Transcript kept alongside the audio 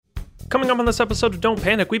Coming up on this episode of Don't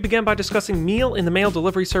Panic, we begin by discussing meal in the mail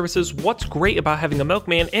delivery services, what's great about having a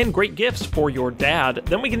milkman, and great gifts for your dad.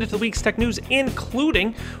 Then we get into the week's tech news,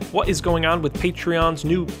 including what is going on with Patreon's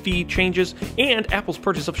new fee changes and Apple's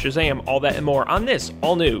purchase of Shazam, all that and more on this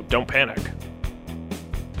all-new Don't Panic.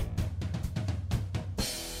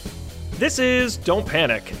 This is Don't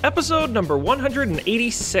Panic, episode number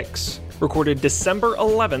 186, recorded December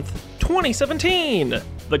 11th, 2017.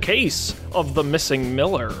 The case of the missing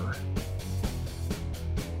Miller.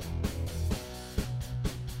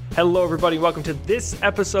 Hello, everybody. Welcome to this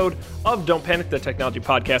episode of Don't Panic, the technology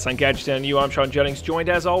podcast on Gadgets and You. I'm Sean Jennings, joined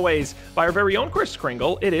as always by our very own Chris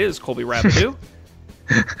Kringle. It is Colby Rapidu.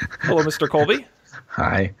 Hello, Mr. Colby.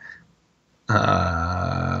 Hi.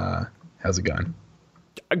 How's it going?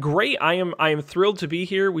 Great. I am thrilled to be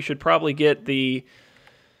here. We should probably get the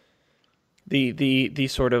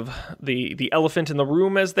sort of the elephant in the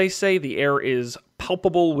room, as they say. The air is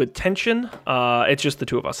palpable with tension. It's just the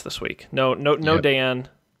two of us this week. No, yep. Dan.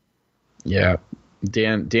 Yeah,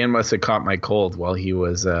 Dan must have caught my cold while we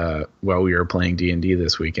were playing D&D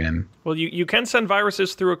this weekend. Well, you can send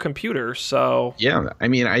viruses through a computer, so yeah. I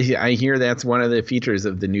mean, I hear that's one of the features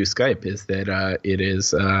of the new Skype is that it is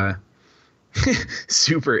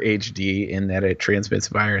super HD in that it transmits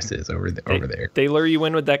viruses over there. They lure you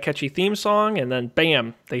in with that catchy theme song, and then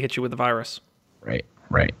bam, they hit you with the virus. Right.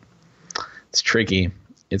 It's tricky.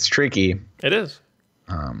 It is.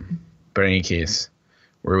 But in any case,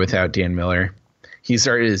 we're without Dan Miller. He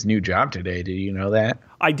started his new job today. Did you know that?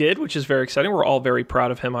 I did, which is very exciting. We're all very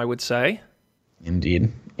proud of him, I would say.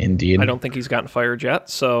 Indeed. I don't think he's gotten fired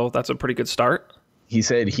yet, so that's a pretty good start. He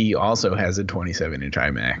said he also has a 27-inch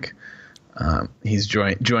iMac. He's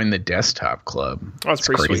joined the desktop club. Oh, that's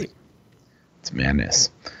pretty crazy. Sweet. It's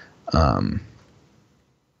madness. I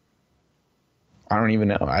don't even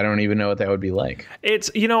know. I don't even know what that would be like.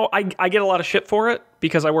 It's, I get a lot of shit for it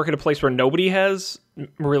because I work at a place where nobody has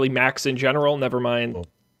really Macs in general, never mind. Oh.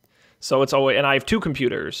 So it's always, and I have two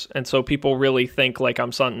computers. And so people really think like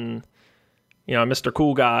I'm something, Mr.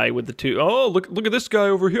 Cool Guy with the two. Oh, look at this guy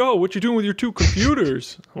over here. Oh, what you doing with your two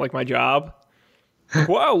computers? Like my job.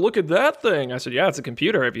 Wow, look at that thing. I said, yeah, it's a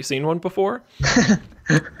computer. Have you seen one before?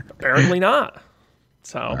 Apparently not.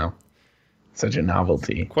 So, wow. Such a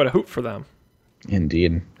novelty. Quite a hoot for them.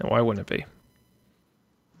 Indeed. And why wouldn't it be?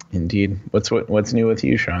 Indeed. What's new with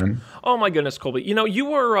you, Sean? Oh my goodness, Colby.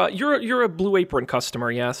 You are you're a Blue Apron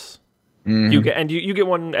customer, yes? Mm-hmm. You get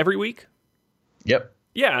one every week? Yep.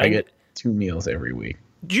 Yeah. I get 2 meals every week.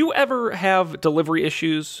 Do you ever have delivery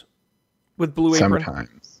issues with Blue Apron?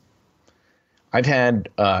 Sometimes. I've had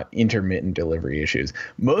intermittent delivery issues.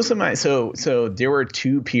 Most of my so there were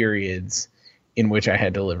 2 periods in which I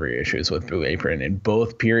had delivery issues with Blue Apron, and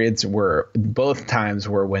both times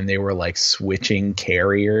were when they were like switching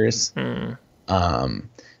carriers.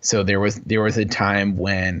 So there was a time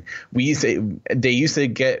when they used to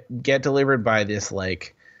get delivered by this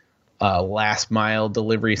like last mile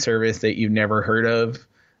delivery service that you've never heard of.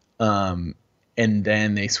 And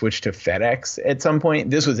then they switched to FedEx at some point.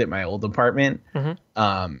 This was at my old apartment.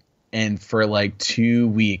 Mm-hmm. And for like 2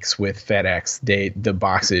 weeks with FedEx, the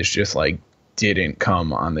boxes just like didn't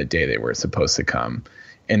come on the day they were supposed to come.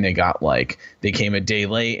 And they came a day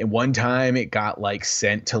late. And one time it got like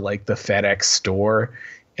sent to like the FedEx store,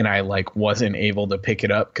 and I like wasn't able to pick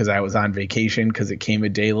it up because I was on vacation because it came a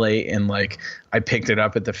day late. And like I picked it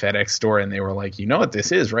up at the FedEx store, and they were like, you know what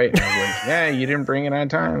this is, right? And I was like, yeah, you didn't bring it on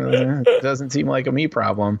time. It doesn't seem like a me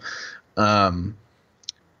problem.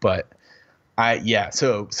 But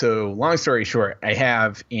so long story short, I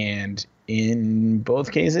have, and in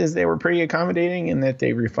both cases, they were pretty accommodating in that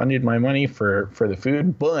they refunded my money for the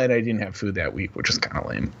food, but I didn't have food that week, which is kind of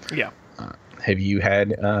lame. Yeah. Have you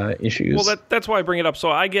had issues? Well, that's why I bring it up.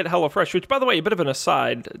 So I get HelloFresh, which, by the way, a bit of an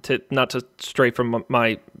aside, not to stray from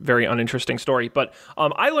my very uninteresting story, but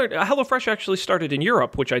I learned HelloFresh actually started in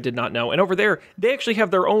Europe, which I did not know. And over there, they actually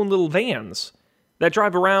have their own little vans that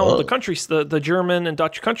drive around the country, the German and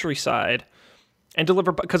Dutch countryside, and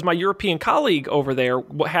deliver, because my European colleague over there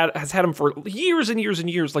has had them for years and years and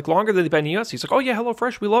years, like longer than they've been in the U.S. He's like, oh yeah,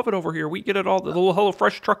 HelloFresh, we love it over here. We get it all. The little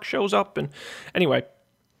HelloFresh truck shows up. And anyway.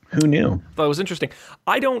 Who knew? That was interesting.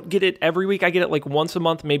 I don't get it every week. I get it like once a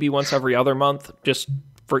month, maybe once every other month, just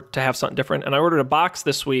to have something different. And I ordered a box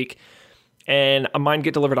this week, and mine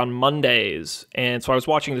get delivered on Mondays. And so I was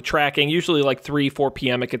watching the tracking. Usually like 3-4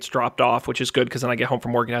 p.m. it gets dropped off, which is good because then I get home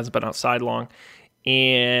from work and it hasn't been outside long.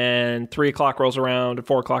 and 3 o'clock rolls around, and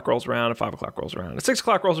 4 o'clock rolls around, and 5 o'clock rolls around, and 6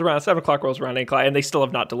 o'clock rolls around, 7 o'clock rolls around, 8 o'clock, and they still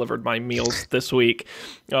have not delivered my meals this week,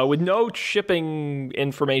 with no shipping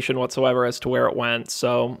information whatsoever as to where it went.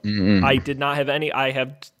 So I did not have any. I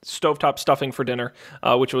have stovetop stuffing for dinner,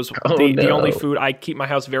 which was the only food. I keep my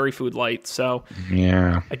house very food light, so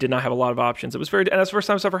yeah, I did not have a lot of options. It was and that's the first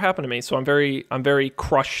time it's ever happened to me. So I'm very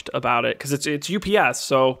crushed about it because it's UPS,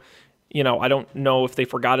 so. I don't know if they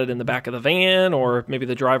forgot it in the back of the van or maybe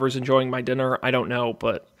the driver's enjoying my dinner. I don't know,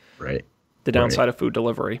 but the downside of food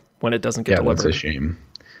delivery when it doesn't get delivered. That's a shame.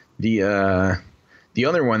 The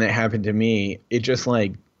other one that happened to me, it just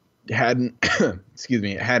like hadn't, excuse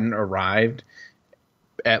me, it hadn't arrived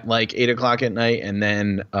at like 8 o'clock at night. And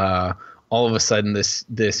then all of a sudden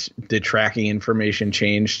the tracking information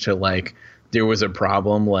changed to like, there was a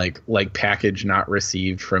problem like package not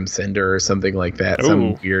received from sender or something like that. Ooh.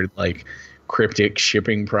 Some weird like cryptic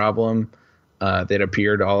shipping problem that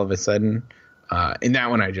appeared all of a sudden. And that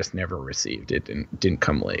one I just never received. It didn't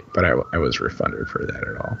come late, but I was refunded for that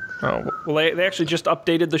at all. Oh, well, they actually just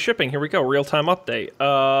updated the shipping. Here we go. Real-time update.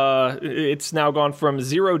 It's now gone from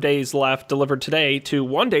 0 days left delivered today to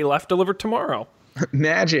 1 day left delivered tomorrow.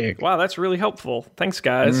 Magic. Wow, that's really helpful. Thanks,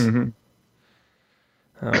 guys. Mm-hmm.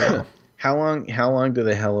 How long do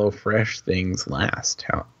the HelloFresh things last?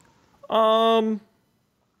 I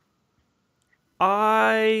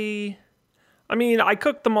mean, I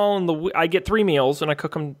cook them all in the week. I get 3 meals and I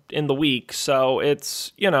cook them in the week. So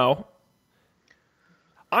it's, I'm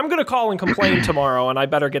going to call and complain tomorrow and I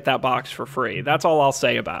better get that box for free. That's all I'll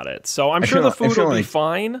say about it. So I'm sure the food will be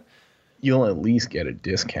fine. You'll at least get a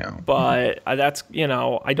discount. But that's,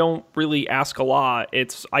 I don't really ask a lot.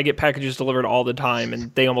 I get packages delivered all the time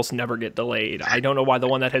and they almost never get delayed. I don't know why the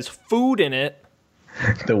one that has food in it.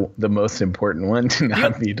 The most important one to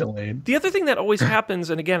not be delayed. The other thing that always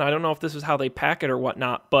happens, and again, I don't know if this is how they pack it or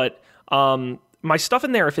whatnot, but my stuff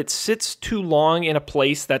in there, if it sits too long in a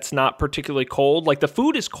place that's not particularly cold, like the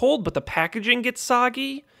food is cold, but the packaging gets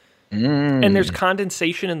soggy and there's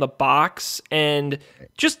condensation in the box and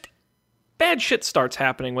just bad shit starts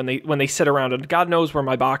happening when they sit around, and God knows where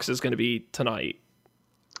my box is going to be tonight.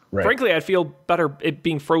 Right. Frankly, I'd feel better it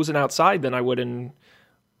being frozen outside than I would in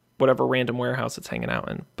whatever random warehouse it's hanging out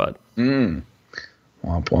in. But womp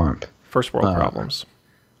womp. First world problems.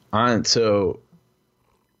 So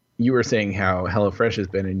you were saying how HelloFresh has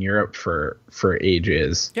been in Europe for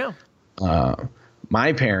ages. Yeah.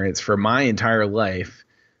 My parents, for my entire life,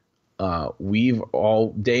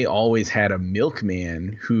 they always had a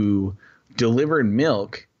milkman who delivered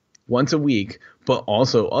milk once a week, but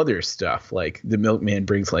also other stuff. Like the milkman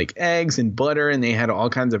brings like eggs and butter, and they had all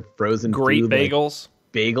kinds of frozen great food, bagels. Like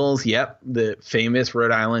bagels, yep, the famous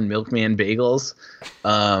Rhode Island milkman bagels,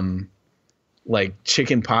 like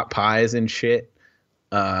chicken pot pies and shit.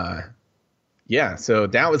 Yeah, so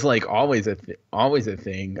that was like always a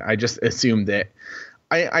thing. I just assumed that.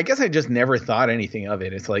 I guess I just never thought anything of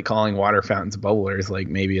it. It's like calling water fountains bubblers. Like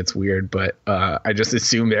maybe it's weird, but I just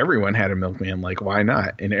assumed everyone had a milkman. Like why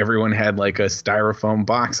not? And everyone had like a styrofoam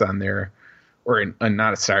box on their, or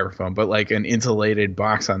not a styrofoam, but like an insulated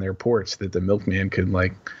box on their porch that the milkman could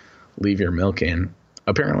like leave your milk in.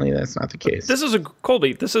 Apparently that's not the case. This is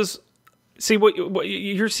Colby. See what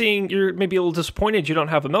you're seeing. You're maybe a little disappointed you don't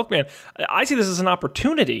have a milkman. I see this as an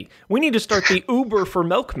opportunity. We need to start the Uber for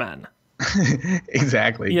milkmen.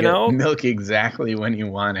 Exactly. You know, milk exactly when you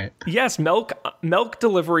want it. Yes, milk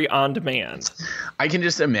delivery on demand. I can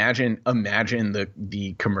just imagine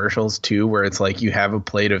the commercials too, where it's like you have a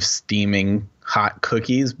plate of steaming hot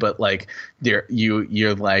cookies, but like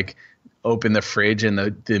you're like open the fridge and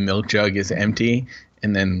the milk jug is empty,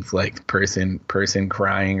 and then it's like person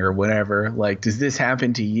crying or whatever. Like, does this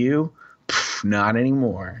happen to you? Pff, not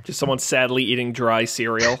anymore. Just someone sadly eating dry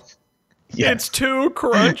cereal. Yes. It's too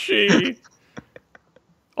crunchy.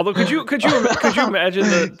 Although, could you imagine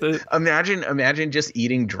the imagine just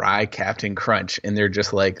eating dry Captain Crunch and they're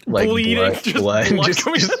just like bleeding, blood just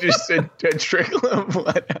a trickle of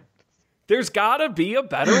blood. There's gotta be a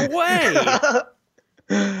better way.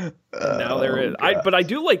 Now there is. But I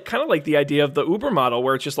do kind of like the idea of the Uber model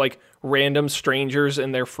where it's just like random strangers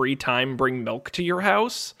in their free time bring milk to your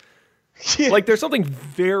house. Yeah. Like there's something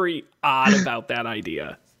very odd about that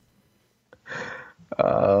idea.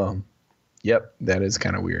 Yep, that is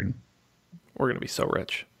kind of weird. We're gonna be so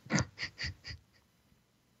rich.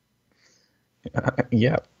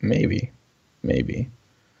 Yeah, maybe.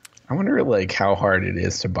 I wonder like how hard it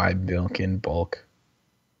is to buy milk in bulk.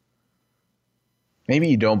 Maybe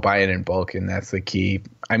you don't buy it in bulk, and that's the key.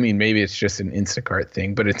 I mean, maybe it's just an Instacart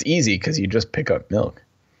thing, but it's easy because you just pick up milk.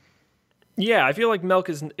 Yeah, I feel like milk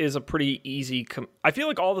is a pretty easy. I feel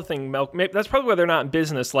like all the thing milk. That's probably why they're not in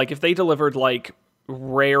business. Like if they delivered like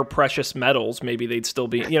rare precious metals, maybe they'd still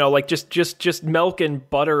be. Like just milk and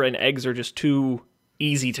butter and eggs are just too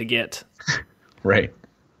easy to get. Right.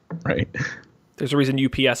 There's a reason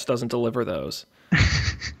UPS doesn't deliver those.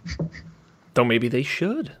 Though maybe they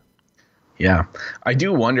should. Yeah, I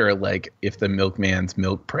do wonder like if the milkman's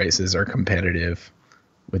milk prices are competitive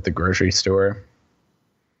with the grocery store.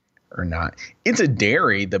 Or not. It's a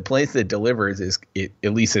dairy. The place that delivers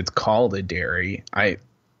at least it's called a dairy. I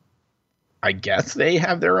guess they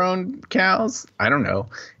have their own cows. I don't know.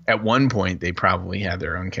 At one point they probably had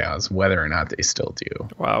their own cows, whether or not they still do.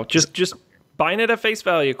 Wow. Just buying it at face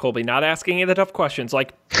value, Colby, not asking any of the tough questions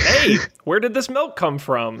like, hey, where did this milk come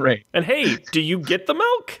from? Right. And hey, do you get the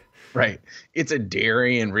milk? Right. It's a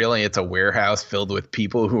dairy, and really it's a warehouse filled with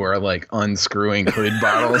people who are like unscrewing hood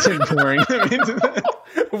bottles and pouring them into them.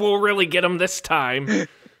 We'll really get them this time.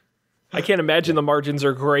 I can't imagine the margins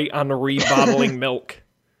are great on rebottling milk.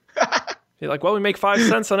 You're like, well, we make 5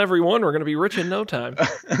 cents on every one. We're going to be rich in no time.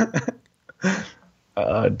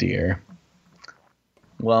 Oh, dear.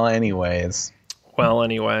 Well, anyways.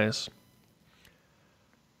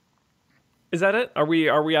 Is that it? Are we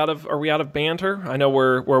out of banter? I know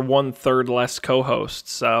we're 1/3 less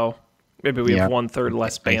co-hosts, so maybe we have 1/3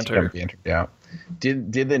 less banter. Bantered out.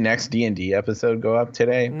 Did the next D&D episode go up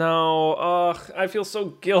today? No, I feel so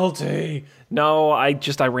guilty. No, I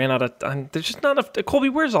ran out of. There's just not enough. Colby,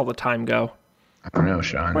 where's all the time go? I don't know,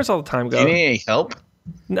 Sean. Where's all the time go? Do you need any help?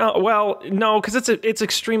 No, well, no, because it's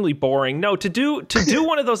extremely boring. No, to do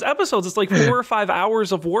one of those episodes, it's like 4 or 5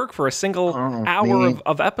 hours of work for a single hour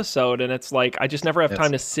of episode, and it's like I just never have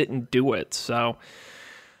time to sit and do it. So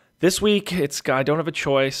this week, I don't have a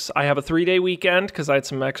choice. I have a 3-day weekend because I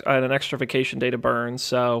had an extra vacation day to burn.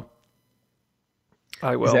 So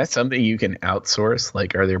I will. Is that something you can outsource?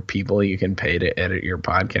 Like, are there people you can pay to edit your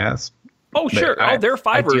podcast? Oh, sure. There are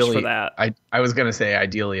Fivers for that. I was going to say,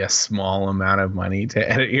 ideally, a small amount of money to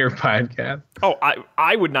edit your podcast. Oh,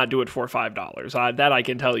 I would not do it for $5. That I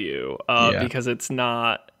can tell you, because it's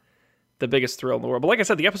not the biggest thrill in the world. But like I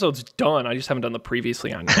said, the episode's done. I just haven't done the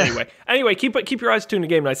previously on. Anyway, keep your eyes tuned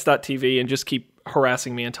to GameNights.tv and just keep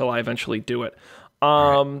harassing me until I eventually do it.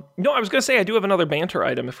 No, I was going to say I do have another banter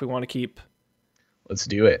item if we want to keep. Let's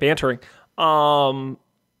do it. Bantering. I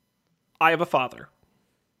have a father.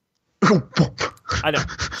 I know.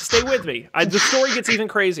 Stay with me. The story gets even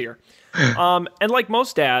crazier. And like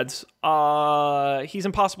most dads, he's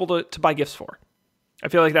impossible to buy gifts for. I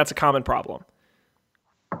feel like that's a common problem.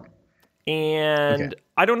 And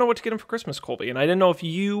I don't know what to get him for Christmas, Colby. And I didn't know if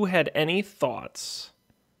you had any thoughts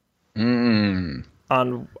on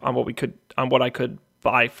what I could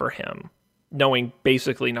buy for him, knowing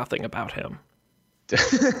basically nothing about him.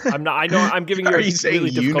 I'm not. I know. I'm giving you. Are you saying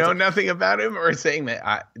really you know nothing about him, or saying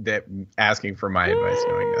that that asking for my advice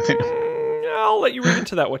knowing nothing? I'll let you read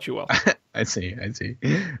into that what you will. I see.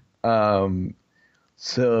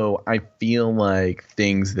 So I feel like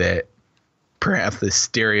things that perhaps the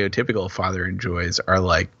stereotypical father enjoys are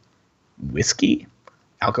like whiskey.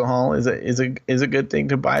 Alcohol is a good thing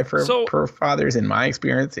to buy for fathers, in my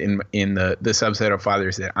experience, in the subset of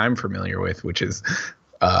fathers that I'm familiar with, which is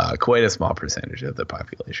quite a small percentage of the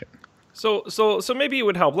population. So maybe it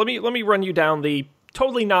would help. Let me run you down the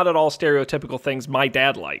totally not at all stereotypical things my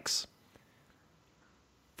dad likes.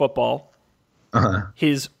 Football.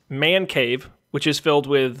 His man cave, which is filled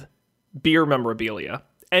with beer memorabilia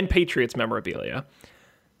and Patriots memorabilia.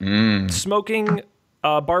 Smoking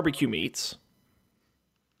barbecue meats.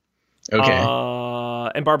 Okay.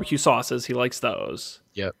 And barbecue sauces. He likes those.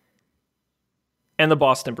 Yep. And the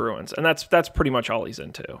Boston Bruins, and that's pretty much all he's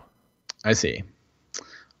into. I see.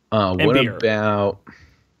 What beer. About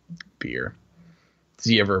beer? Does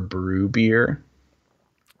he ever brew beer?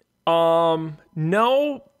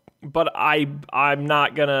 No, but I'm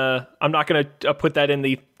not gonna put that in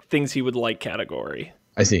the things he would like category.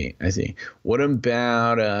 I see. What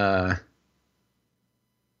about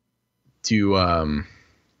you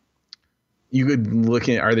could look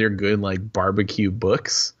at, are there good like barbecue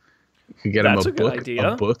books? You could get him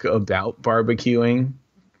a book about barbecuing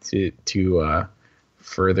to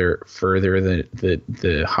further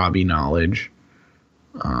the hobby knowledge.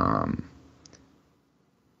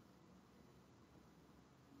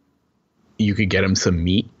 You could get him some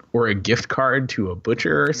meat or a gift card to a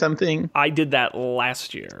butcher or something. I did that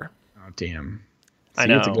last year. Oh, damn. I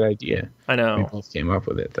know. It's a good idea. I know. We both came up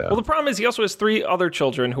with it, though. Well, the problem is he also has 3 other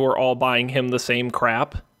children who are all buying him the same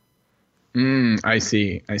crap. I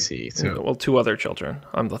see. So, well, 2 other children.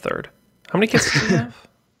 I'm the third. How many kids do you have?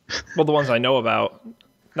 Well, the ones I know about.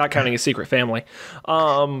 not counting a secret family.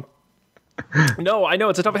 No, I know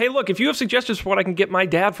it's a tough. Hey, look, if you have suggestions for what I can get my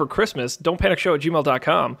dad for Christmas,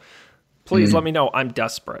 don'tpanicshow@gmail.com. Please let me know. I'm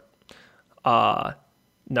desperate. No,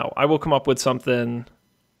 I will come up with something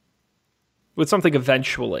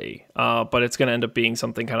eventually, but it's going to end up being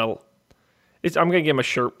something kind of. I'm going to give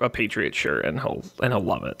him a Patriot shirt, and he'll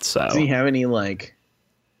love it. So, does he have any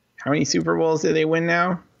how many Super Bowls did they win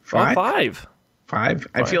now? 5? 5. 5.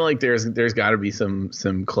 I feel like there's got to be some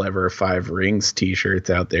clever 5 rings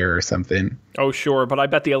T-shirts out there or something. Oh, sure, but I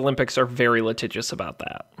bet the Olympics are very litigious about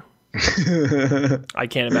that. I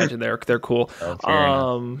can't imagine they're cool. Oh, fair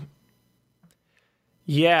enough.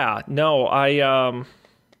 Yeah, no,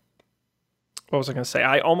 what was I going to say?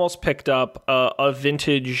 I almost picked up a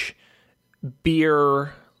vintage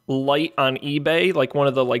beer light on eBay, like one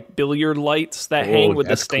of the billiard lights that hang with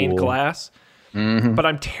the stained glass. Mm-hmm. But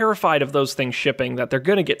I'm terrified of those things shipping, that they're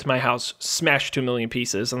going to get to my house, smash 2 million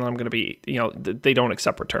pieces, and then I'm going to be, they don't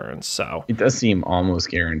accept returns. So it does seem almost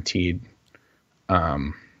guaranteed.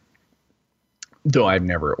 Though I've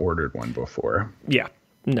never ordered one before. Yeah,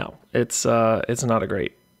 no, it's not a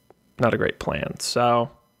great plan. So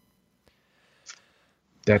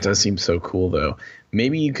that does seem so cool, though.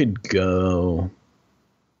 Maybe you could go.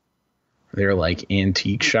 They're like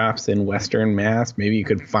antique shops in Western Mass. Maybe you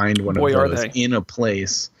could find one of those in a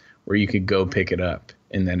place where you could go pick it up.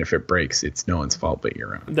 And then if it breaks, it's no one's fault but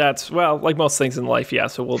your own. That's, well, like most things in life, yeah,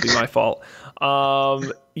 so it will be my fault.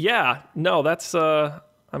 Yeah, no, that's, I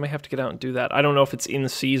may have to get out and do that. I don't know if it's in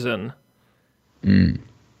season to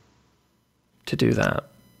do that.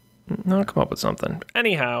 I'll come up with something.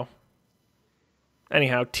 Anyhow,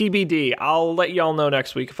 TBD. I'll let y'all know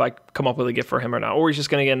next week if I come up with a gift for him or not. Or he's just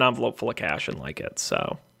going to get an envelope full of cash and like it.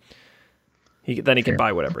 So he can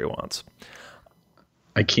buy whatever he wants.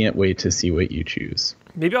 I can't wait to see what you choose.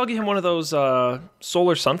 Maybe I'll get him one of those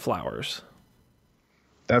solar sunflowers.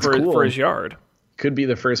 That's cool. For his yard. Could be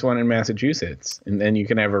the first one in Massachusetts. And then you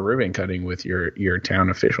can have a ribbon cutting with your town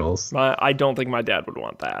officials. I don't think my dad would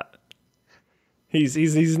want that. He's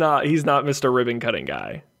not Mr. Ribbon cutting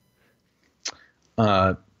guy.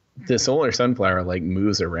 The solar sunflower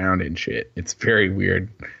moves around and shit. It's very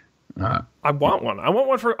weird. I want one. I want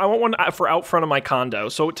one for out front of my condo,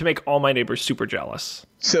 so to make all my neighbors super jealous.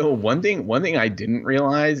 So one thing I didn't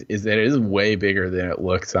realize is that it is way bigger than it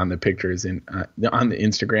looks on the pictures on the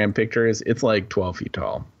Instagram pictures. It's 12 feet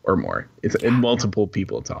tall or more. It's multiple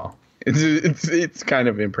people tall. It's kind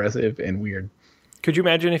of impressive and weird. Could you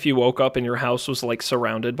imagine if you woke up and your house was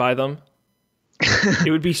surrounded by them?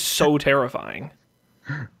 It would be so terrifying.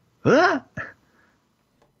 The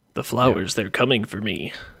flowers, they're coming for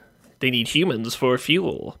me. They need humans for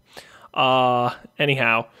fuel.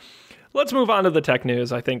 Anyhow, let's move on to the tech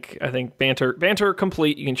news. I think banter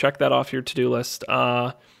complete. You can check that off your to-do list.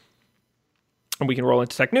 And we can roll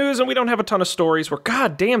into tech news, and we don't have a ton of stories where,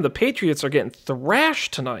 god damn, the Patriots are getting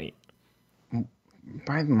thrashed tonight.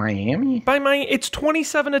 By Miami? It's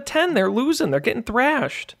 27-10. They're losing. They're getting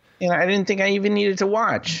thrashed. And I didn't think I even needed to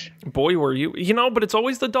watch. Boy, were you. But it's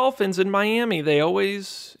always the Dolphins in Miami. They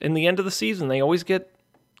always, in the end of the season, they always get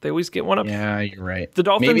one up. Yeah, you're right. The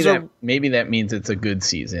Dolphins maybe that means it's a good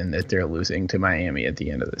season that they're losing to Miami at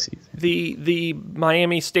the end of the season. The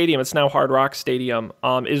Miami Stadium, it's now Hard Rock Stadium,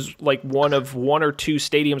 is one of one or two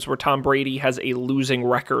stadiums where Tom Brady has a losing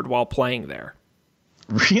record while playing there.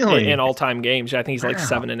 Really? In all-time games. I think he's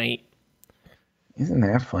 7-8. Isn't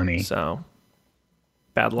that funny? So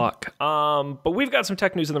bad luck. But we've got some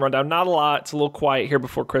tech news in the rundown. Not a lot. It's a little quiet here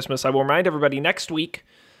before Christmas. I will remind everybody next week,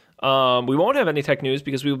 we won't have any tech news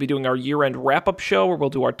because we will be doing our year-end wrap-up show where we'll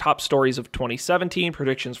do our top stories of 2017,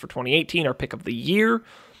 predictions for 2018, our pick of the year.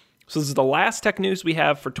 So this is the last tech news we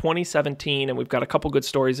have for 2017, and we've got a couple good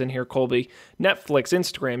stories in here, Colby. Netflix,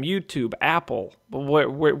 Instagram, YouTube, Apple.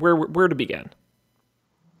 Where to begin?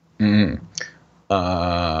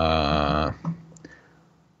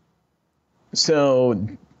 So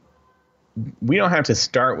we don't have to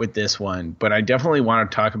start with this one, but I definitely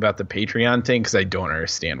want to talk about the Patreon thing because I don't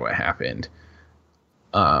understand what happened.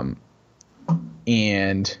 And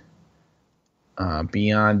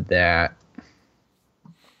beyond that,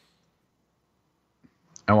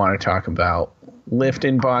 I want to talk about Lyft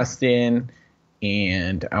in Boston,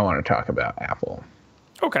 and I want to talk about Apple.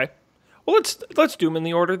 Okay. Well, let's do them in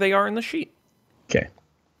the order they are in the sheet. Okay.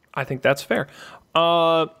 I think that's fair.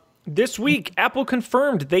 This week, Apple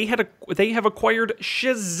confirmed they have acquired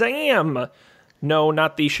Shazam. No,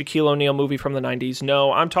 not the Shaquille O'Neal movie from the 90s.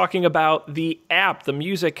 No, I'm talking about the app, the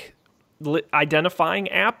music identifying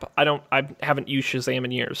app. I haven't used Shazam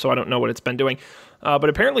in years, so I don't know what it's been doing. But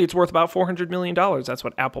apparently it's worth about $400 million. That's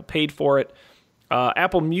what Apple paid for it.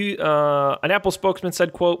 An Apple spokesman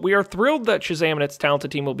said, quote, "We are thrilled that Shazam and its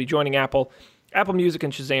talented team will be joining Apple. Apple Music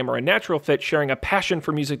and Shazam are a natural fit, sharing a passion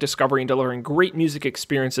for music discovery and delivering great music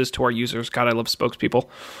experiences to our users." God, I love spokespeople.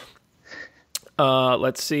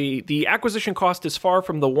 Let's see. The acquisition cost is far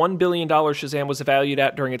from the $1 billion Shazam was valued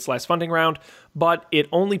at during its last funding round, but it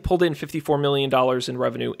only pulled in $54 million in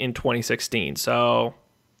revenue in 2016. So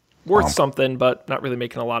worth something, but not really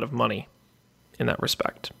making a lot of money in that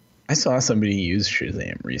respect. I saw somebody use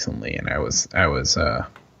Shazam recently, and I was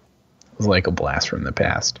like a blast from the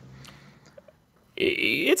past.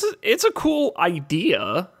 It's a cool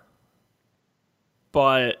idea,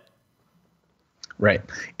 but right,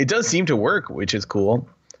 it does seem to work, which is cool.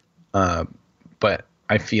 But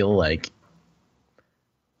I feel like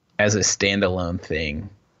as a standalone thing,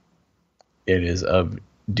 it is of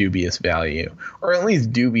dubious value, or at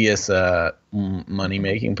least dubious money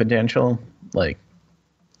making potential. Like,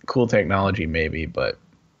 cool technology maybe, but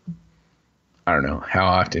I don't know, how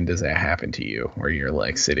often does that happen to you where you're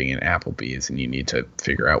like sitting in Applebee's and you need to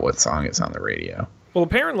figure out what song is on the radio? Well,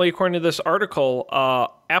 apparently, according to this article,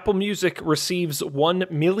 Apple Music receives 1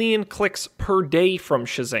 million clicks per day from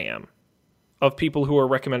Shazam of people who are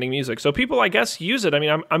recommending music. So people, I guess, use it. I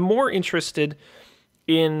mean, I'm more interested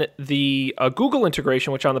in the Google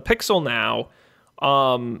integration, which on the Pixel now,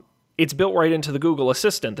 it's built right into the Google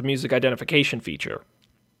Assistant, the music identification feature.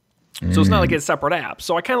 So it's not like it's a separate app.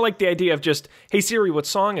 So I kind of like the idea of just, hey, Siri, what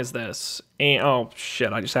song is this? And oh,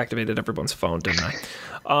 shit, I just activated everyone's phone, didn't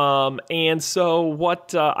I? And so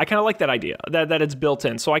what I kind of like that idea, that it's built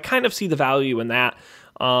in. So I kind of see the value in that.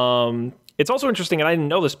 It's also interesting, and I didn't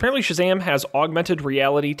know this. Apparently Shazam has augmented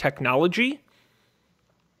reality technology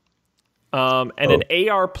and an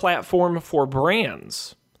AR platform for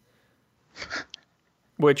brands,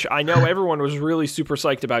 which I know everyone was really super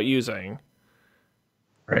psyched about using.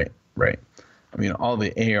 Right. I mean, all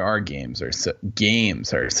the AR games are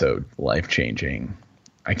so life-changing.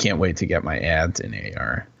 I can't wait to get my ads in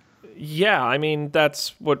AR. Yeah, I mean,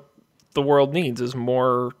 that's what the world needs, is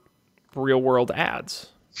more real-world ads.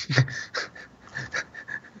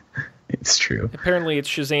 It's true. Apparently, it's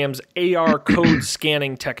Shazam's AR code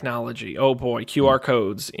scanning technology. Oh boy, QR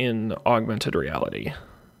codes in augmented reality.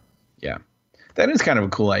 Yeah. That is kind of a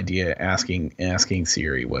cool idea, asking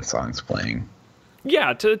Siri what song's playing.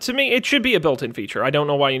 Yeah, to me, it should be a built-in feature. I don't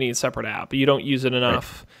know why you need a separate app. You don't use it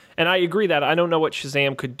enough. Right. And I agree that I don't know what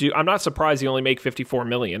Shazam could do. I'm not surprised you only make $54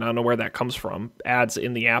 million. I don't know where that comes from. Ads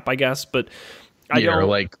in the app, I guess, but I don't. Or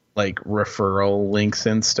like referral links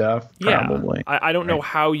and stuff. Probably. Yeah, I don't know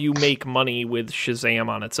how you make money with Shazam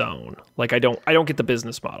on its own. Like, I don't get the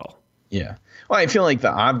business model. Yeah. Well, I feel like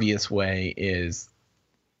the obvious way is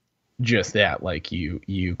just that, like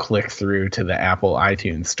you click through to the Apple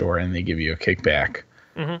iTunes store and they give you a kickback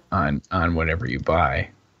on whatever you buy.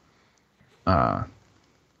 But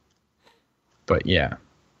yeah,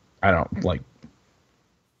 I don't like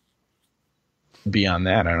beyond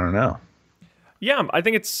that. I don't know. Yeah, I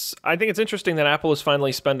think it's interesting that Apple is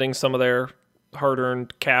finally spending some of their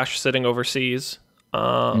hard-earned cash sitting overseas.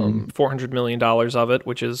 $400 million of it,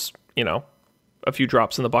 which is, a few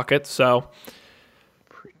drops in the bucket. So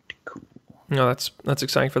no, that's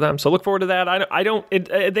exciting for them. So look forward to that.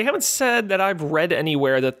 They haven't said that I've read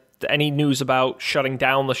anywhere that any news about shutting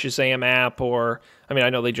down the Shazam app, or, I mean, I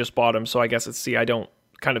know they just bought them, so I guess I don't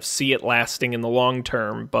kind of see it lasting in the long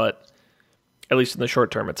term, but at least in the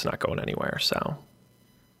short term, it's not going anywhere. So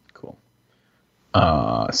cool.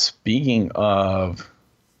 Speaking of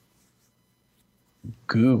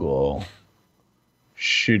Google,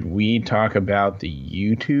 should we talk about the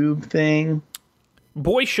YouTube thing?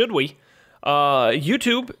 Boy, should we.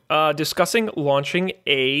 YouTube discussing launching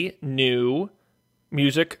a new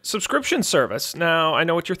music subscription service. Now, I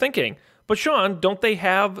know what you're thinking, but Sean, don't they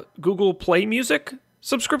have Google Play Music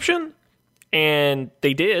subscription? And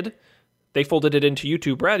they did. They folded it into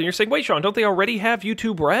YouTube Red. And you're saying, wait, Sean, don't they already have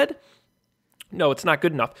YouTube Red? No, it's not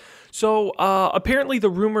good enough. So apparently the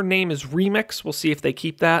rumor name is Remix. We'll see if they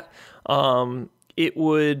keep that. It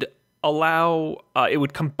would combine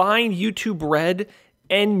YouTube Red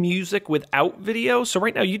and music without video. So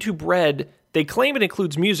right now, YouTube Red, they claim it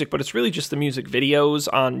includes music, but it's really just the music videos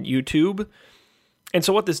on YouTube. And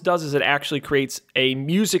so what this does is it actually creates a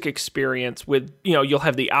music experience with, you'll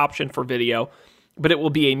have the option for video, but it will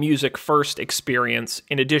be a music first experience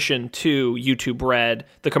in addition to YouTube Red,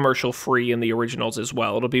 the commercial free, and the originals as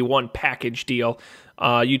well. It'll be one package deal.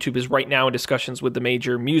 YouTube is right now in discussions with the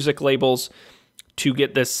major music labels to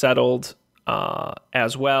get this settled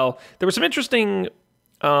as well. There was some interesting...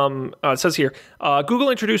 it says here,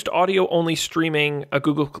 Google introduced audio-only streaming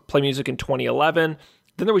Google Play Music in 2011.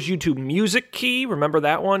 Then there was YouTube Music Key. Remember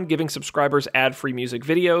that one? Giving subscribers ad-free music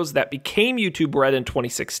videos. That became YouTube Red in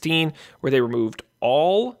 2016, where they removed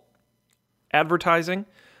all advertising.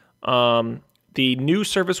 The new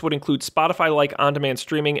service would include Spotify-like on-demand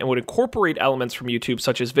streaming and would incorporate elements from YouTube,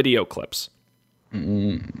 such as video clips.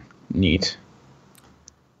 Neat.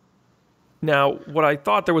 Now, what I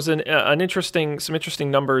thought, there was some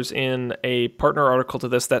interesting numbers in a partner article to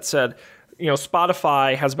this that said,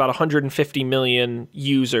 Spotify has about 150 million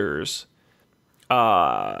users.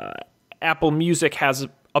 Apple Music has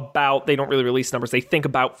about, they don't really release numbers, they think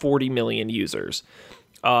about 40 million users.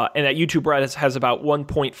 And that YouTube Red has about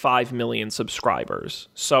 1.5 million subscribers.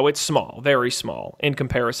 So it's small, very small, in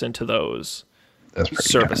comparison to those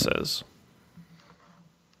services.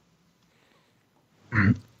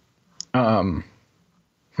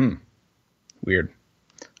 Weird.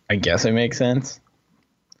 I guess it makes sense.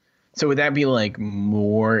 So would that be like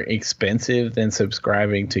more expensive than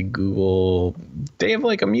subscribing to Google? They have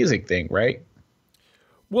like a music thing, right?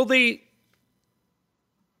 Well, they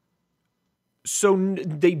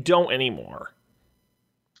don't anymore.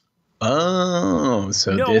 Oh,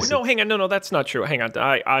 so hang on. No, that's not true. Hang on.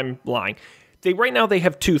 I'm lying. Right now they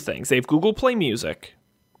have two things. They have Google Play Music,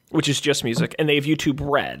 which is just music, and they have YouTube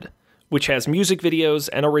Red, which has music videos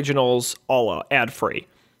and originals all ad-free.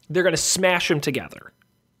 They're going to smash them together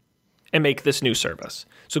and make this new service.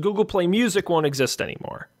 So Google Play Music won't exist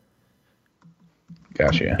anymore.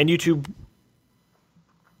 Gotcha. And YouTube,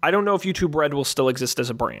 I don't know if YouTube Red will still exist as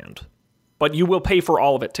a brand, but you will pay for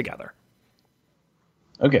all of it together.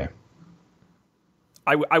 Okay.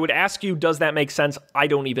 I would ask you, does that make sense? I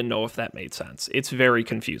don't even know if that made sense. It's very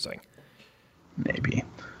confusing. Maybe.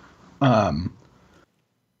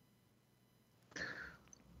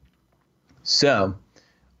 So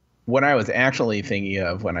what I was actually thinking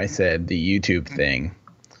of when I said the YouTube thing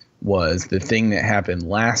was the thing that happened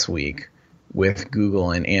last week with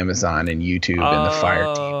Google and Amazon and YouTube and the Fire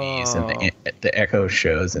TVs and the Echo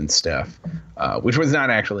shows and stuff, which was not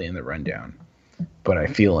actually in the rundown, but I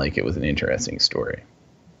feel like it was an interesting story.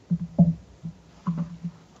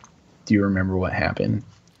 Do you remember what happened?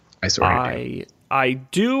 I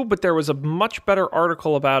do, but there was a much better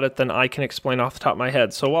article about it than I can explain off the top of my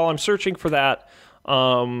head. So while I'm searching for that,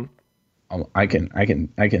 I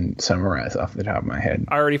can summarize off the top of my head.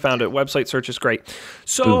 I already found it. Website search is great.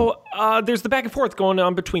 So there's the back and forth going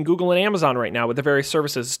on between Google and Amazon right now with the various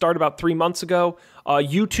services. It started about 3 months ago.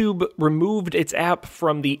 YouTube removed its app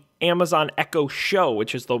from the Amazon Echo Show,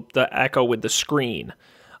 which is the Echo with the screen.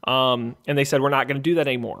 And they said, we're not going to do that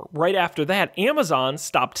anymore. Right after that, Amazon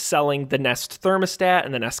stopped selling the Nest thermostat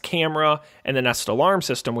and the Nest camera and the Nest alarm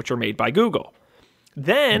system, which are made by Google.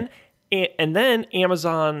 Then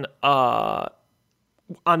Amazon on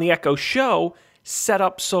the Echo Show set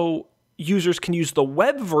up so users can use the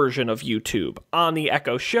web version of YouTube on the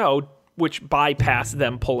Echo Show, which bypassed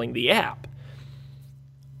them pulling the app.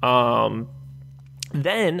 Then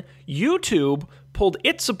YouTube pulled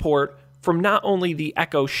its support from not only the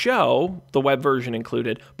Echo Show, the web version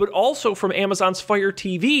included, but also from Amazon's Fire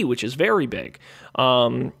TV, which is very big.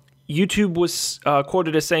 YouTube was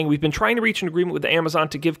quoted as saying, "We've been trying to reach an agreement with Amazon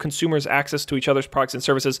to give consumers access to each other's products and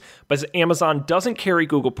services, but Amazon doesn't carry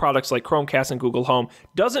Google products like Chromecast and Google Home,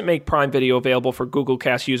 doesn't make Prime Video available for Google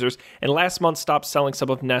Cast users, and last month stopped selling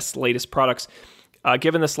some of Nest's latest products.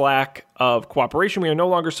 Given this lack of cooperation, we are no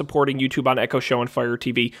longer supporting YouTube on Echo Show and Fire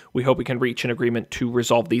TV. We hope we can reach an agreement to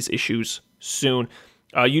resolve these issues soon."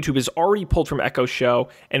 YouTube is already pulled from Echo Show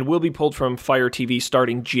and will be pulled from Fire TV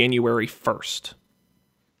starting January 1st.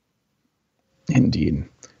 Indeed.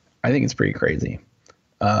 I think it's pretty crazy,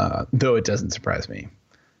 though it doesn't surprise me.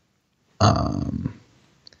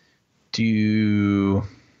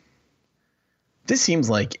 This seems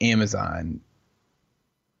like Amazon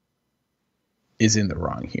is in the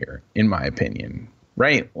wrong here, in my opinion,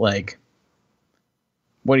 right? Like,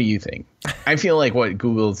 what do you think? I feel like what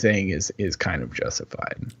Google's saying is kind of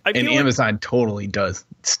justified. And Amazon totally does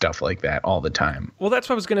stuff like that all the time. Well, that's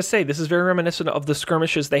what I was going to say. This is very reminiscent of the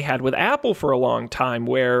skirmishes they had with Apple for a long time,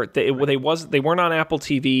 where they weren't on Apple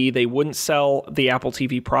TV. They wouldn't sell the Apple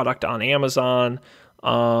TV product on Amazon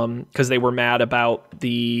because they were mad about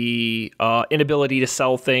the inability to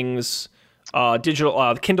sell things,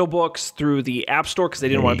 digital Kindle books through the App Store because they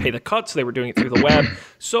didn't want to pay the cut, so they were doing it through the web.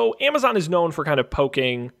 So Amazon is known for kind of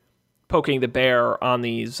poking the bear on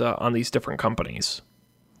these different companies.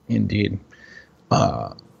 Indeed.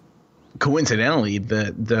 Coincidentally,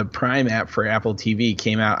 the Prime app for Apple TV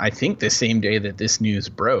came out, I think, the same day that this news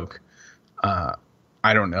broke.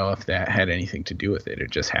 I don't know if that had anything to do with it. It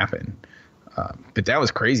just happened. But that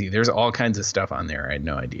was crazy. There's all kinds of stuff on there. I had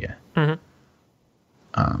no idea. Mm-hmm.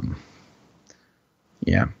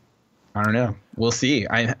 Yeah, I don't know. We'll see.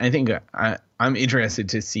 I think I'm interested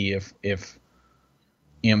to see if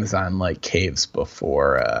Amazon like caves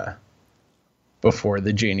before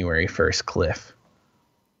the January 1st cliff.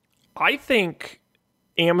 I think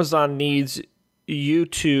Amazon needs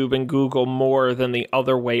YouTube and Google more than the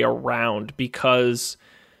other way around, because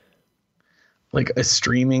like a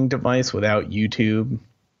streaming device without YouTube.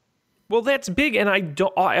 Well, that's big, and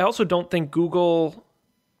I also don't think Google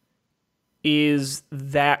is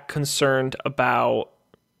that concerned about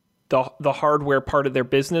the hardware part of their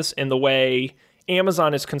business in the way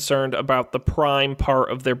Amazon is concerned about the Prime part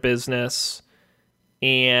of their business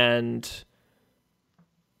and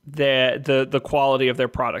the quality of their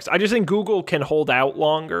products. I just think Google can hold out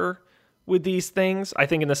longer with these things. I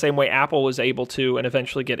think in the same way Apple was able to, and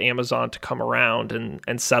eventually get Amazon to come around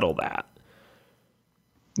and settle that.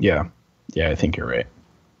 Yeah, I think you're right.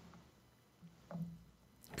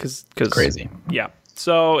 Because crazy. Yeah.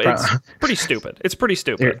 So it's pretty stupid. It's pretty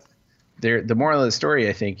stupid. The moral of the story,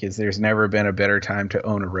 I think, is there's never been a better time to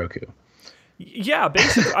own a Roku. Yeah,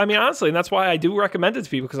 basically. I mean, honestly, and that's why I do recommend it to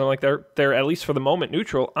people, because I'm like, they're at least for the moment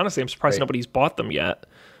neutral. Honestly, I'm surprised nobody's bought them yet.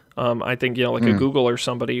 I think, a Google or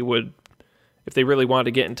somebody would, if they really wanted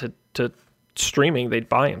to get into streaming, they'd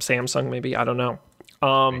buy them. Samsung, maybe. I don't know.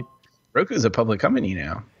 Roku's a public company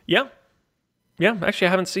now. Yeah. Yeah, actually, I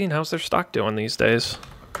haven't seen how's their stock doing these days.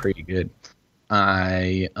 Pretty good.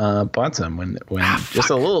 I bought some when just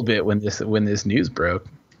a little bit when this news broke.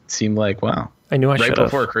 It seemed like, wow. I knew I should have. Right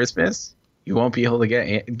before Christmas, you won't be able to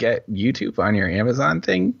get YouTube on your Amazon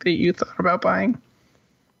thing that you thought about buying.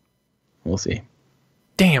 We'll see.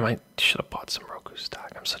 Damn, I should have bought some Roku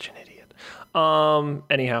stock. I'm such an idiot.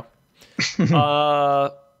 Anyhow,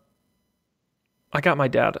 I got my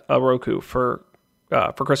dad a Roku for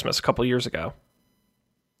Christmas a couple years ago.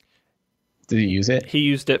 Did he use it? He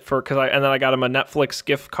used it and then I got him a Netflix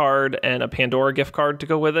gift card and a Pandora gift card to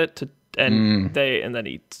go with it. And then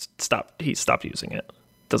he stopped using it.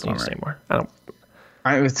 Doesn't use it anymore.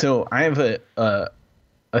 I have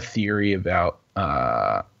a theory about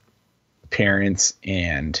parents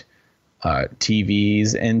and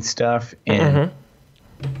TVs and stuff. And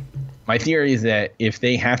my theory is that if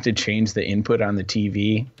they have to change the input on the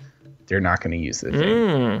TV, they're not going to use the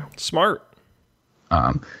thing. Smart.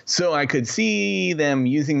 So I could see them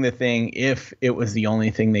using the thing if it was the only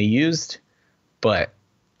thing they used, but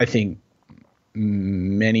I think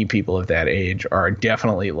many people of that age are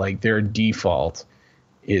definitely like their default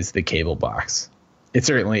is the cable box. It's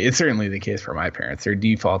certainly the case for my parents. Their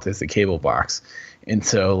default is the cable box. And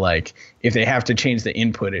so like if they have to change the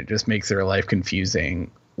input, it just makes their life confusing,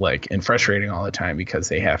 like, and frustrating all the time, because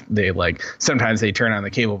sometimes they turn on the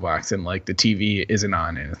cable box and like the TV isn't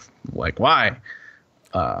on, and it's like, why?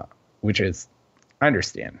 Which is, I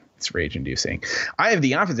understand, it's rage inducing. I have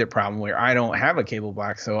the opposite problem where I don't have a cable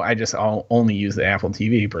box, so I'll only use the Apple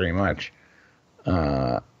TV pretty much.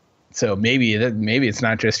 So maybe it's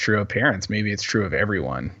not just true of parents. Maybe it's true of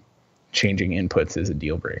everyone. Changing inputs is a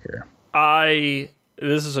deal breaker.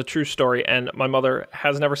 This is a true story, and my mother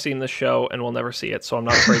has never seen this show and will never see it, so I'm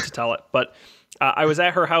not afraid to tell it. But I was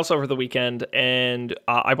at her house over the weekend, and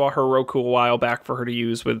I bought her Roku a while back for her to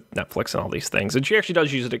use with Netflix and all these things. And she actually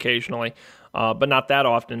does use it occasionally, but not that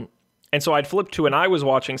often. And so I'd flipped to, and I was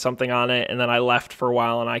watching something on it, and then I left for a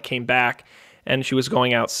while, and I came back, and she was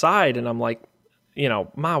going outside, and I'm like,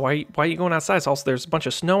 Ma, why are you going outside? There's a bunch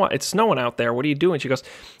of snow. It's snowing out there. What are you doing? She goes,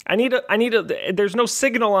 there's no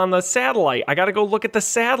signal on the satellite. I got to go look at the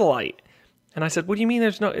satellite. And I said, what do you mean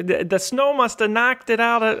there's no, the snow must have knocked it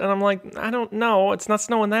out. And I'm like, I don't know. It's not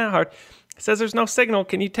snowing that hard. It says there's no signal.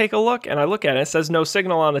 Can you take a look? And I look at it. It says no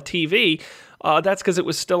signal on the TV. That's because it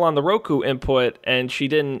was still on the Roku input, and she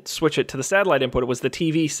didn't switch it to the satellite input. It was the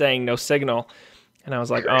TV saying no signal. And I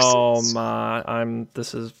was like, oh, Ma,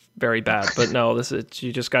 this is very bad. But no,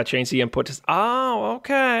 you just got to change the input.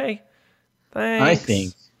 Okay. Thanks. I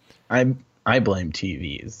think I blame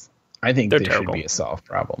TVs. I think this should be a solved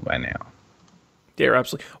problem by now. They're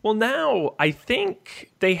absolutely. Well, now I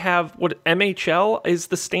think they have what MHL is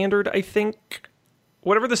the standard, I think.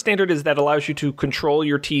 Whatever the standard is that allows you to control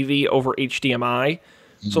your TV over HDMI.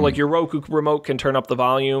 So like your Roku remote can turn up the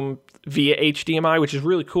volume via HDMI, which is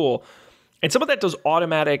really cool. And some of that does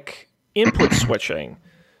automatic input switching.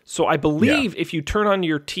 So I believe if you turn on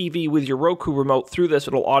your TV with your Roku remote through this,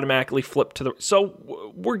 it'll automatically flip to the...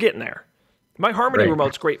 So we're getting there. My Harmony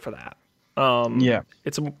remote's great for that.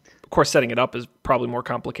 It's of course, setting it up is probably more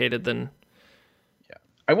complicated than... Yeah.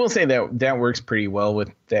 I will say that works pretty well with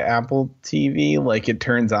the Apple TV. Like, it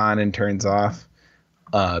turns on and turns off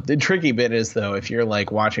The tricky bit is, though, if you're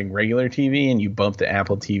like watching regular TV and you bump the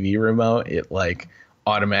Apple TV remote, it like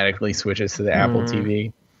automatically switches to the Apple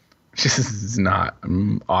TV, which is not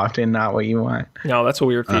often not what you want. No, that's a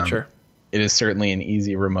weird feature. It is certainly an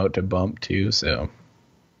easy remote to bump to, so.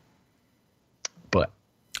 But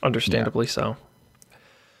understandably so.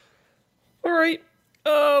 All right.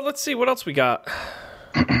 Let's see what else we got.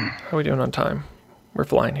 How are we doing on time? We're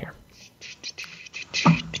flying here.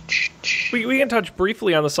 We can touch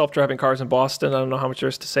briefly on the self-driving cars in Boston. I don't know how much there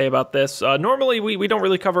is to say about this. Normally, we don't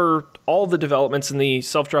really cover all the developments in the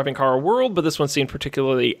self-driving car world, but this one seemed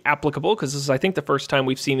particularly applicable because this is, I think, the first time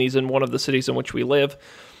we've seen these in one of the cities in which we live.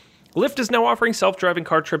 Lyft is now offering self-driving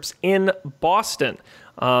car trips in Boston.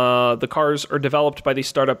 The cars are developed by the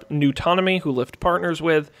startup Nutonomy, who Lyft partners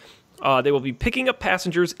with. They will be picking up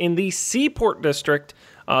passengers in the Seaport District.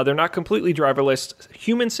 They're not completely driverless.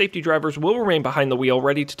 Human safety drivers will remain behind the wheel,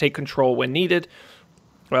 ready to take control when needed.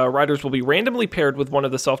 Riders will be randomly paired with one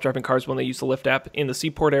of the self-driving cars when they use the Lyft app in the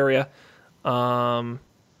Seaport area. Yeah,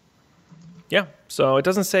 so it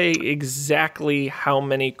doesn't say exactly how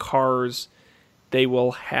many cars they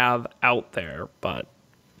will have out there, but...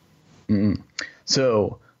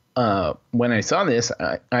 So when I saw this,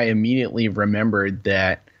 I immediately remembered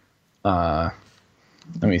that, let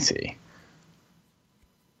me see,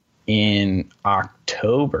 in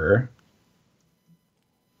October,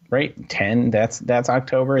 right? 10, that's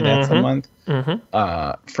October, that's the month.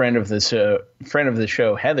 Friend of the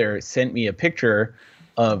show, Heather, sent me a picture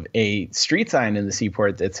of a street sign in the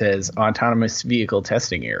Seaport that says autonomous vehicle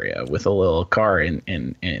testing area with a little car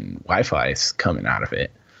and Wi-Fi coming out of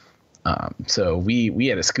it. So we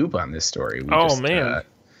had a scoop on this story. Man.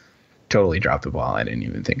 Totally dropped the ball. I didn't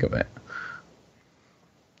even think of it.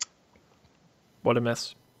 What a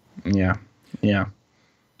mess. Yeah.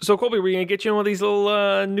 So, Colby, we're going to get you one of these little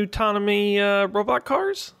Nutonomy robot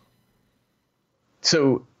cars?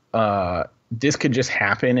 So, this could just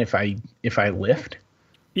happen if I lift?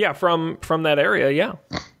 Yeah, from that area, yeah.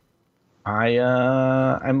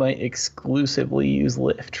 I might exclusively use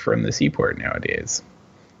Lyft from the Seaport nowadays.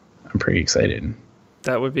 I'm pretty excited.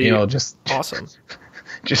 That would be just awesome.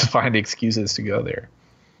 Just find excuses to go there.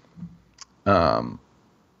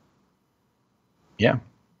 Yeah,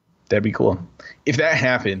 that'd be cool. If that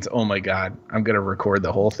happens, oh my God, I'm going to record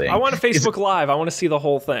the whole thing. I want a Facebook Live. I want to see the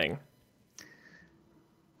whole thing.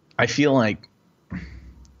 I feel like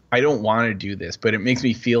I don't want to do this, but it makes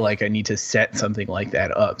me feel like I need to set something like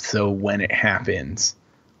that up. So when it happens,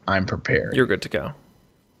 I'm prepared. You're good to go.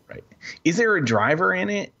 Right. Is there a driver in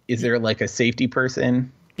it? Is there like a safety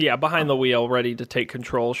person? Yeah, behind the wheel, ready to take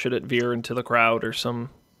control should it veer into the crowd or some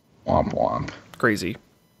womp womp crazy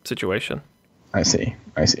situation. I see.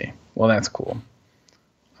 Well, that's cool.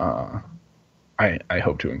 I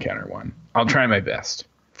hope to encounter one. I'll try my best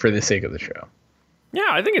for the sake of the show. Yeah,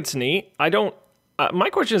 I think it's neat. I don't. My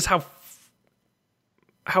question is how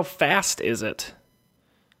fast is it?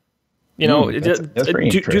 You know, that's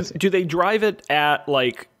pretty interesting. Do they drive it at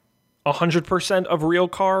like 100% of real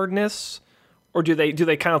carness, or do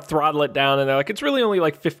they kind of throttle it down and they're like it's really only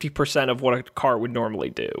like 50% of what a car would normally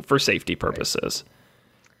do for safety purposes?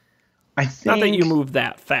 I think, not that you move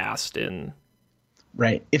that fast in.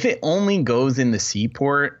 Right. If it only goes in the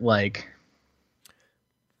Seaport, like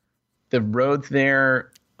the roads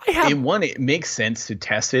there, it makes sense to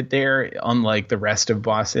test it there. Unlike the rest of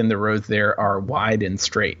Boston, the roads there are wide and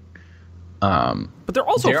straight. But they're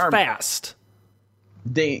also fast.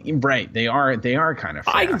 They are kind of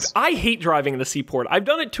fast. I hate driving in the Seaport. I've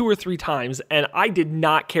done it 2 or 3 times, and I did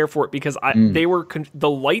not care for it because the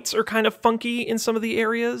lights are kind of funky in some of the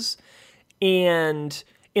areas, and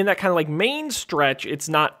in that kind of like main stretch, it's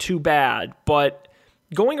not too bad. But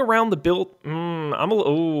going around the I'm a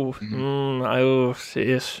little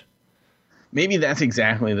ish. Maybe that's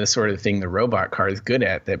exactly the sort of thing the robot car is good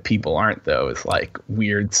at that people aren't, though. It's like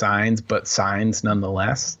weird signs, but signs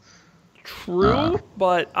nonetheless. True,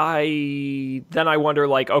 but I wonder,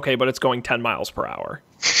 like, okay, but it's going 10 miles per hour.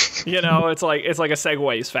 You know, it's like a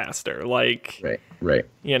Segway's faster. Like, right.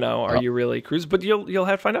 You know, are you really cruising? But you'll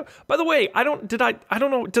have to find out. By the way, I don't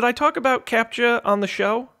know. Did I talk about CAPTCHA on the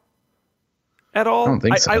show at all? I don't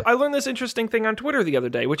think so. I learned this interesting thing on Twitter the other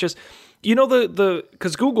day, which is, you know,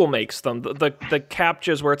 because Google makes them the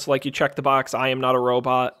CAPTCHAs where it's like you check the box, I am not a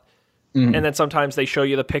robot, and then sometimes they show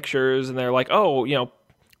you the pictures and they're like, oh, you know,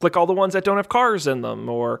 click all the ones that don't have cars in them,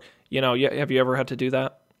 or, you know, have you ever had to do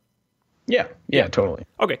that? Yeah, totally.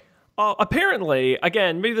 Okay. Apparently,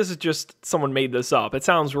 again, maybe this is just someone made this up. It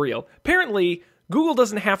sounds real. Apparently, Google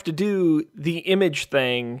doesn't have to do the image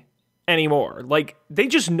thing anymore. Like, they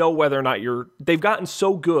just know whether or not they've gotten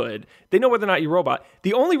so good. They know whether or not you're a robot.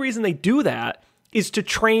 The only reason they do that is to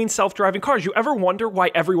train self-driving cars. You ever wonder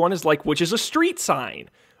why everyone is like, which is a street sign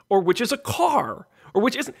or which is a car or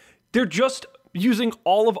which isn't? They're just using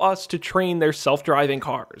all of us to train their self-driving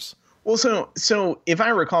cars. Well, so if I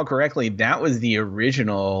recall correctly, that was the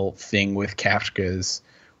original thing with Kafka's,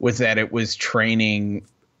 was that it was training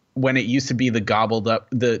when it used to be the gobbled up,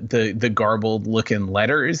 the garbled looking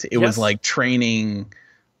letters. It was like training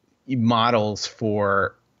models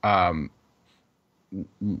for, what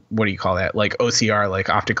do you call that? Like OCR, like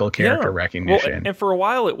optical character recognition. Well, and for a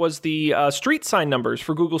while it was the street sign numbers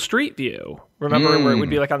for Google Street View. Remember where it would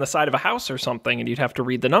be like on the side of a house or something and you'd have to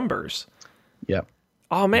read the numbers. Yep.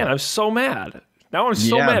 Oh man, I'm so mad. Now I'm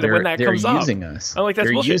so mad when that comes up. They're using us. I'm like, that's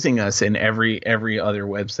they're bullshit. using us in every other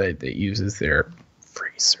website that uses their free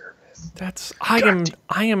service.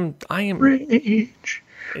 I am Rage.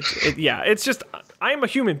 It's just, I am a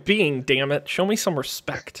human being, damn it. Show me some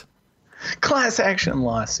respect. Class action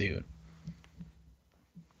lawsuit.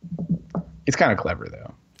 It's kind of clever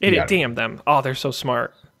though. Damn them. Oh, they're so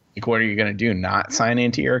smart. Like, what are you going to do? Not sign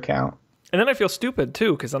into your account? And then I feel stupid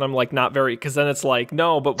too, because then I'm like, because then it's like,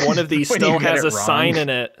 no, but one of these still has a sign in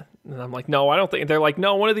it. And I'm like, no, I don't think. They're like,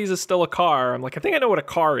 no, one of these is still a car. I'm like, I think I know what a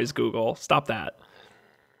car is, Google. Stop that.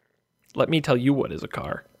 Let me tell you what is a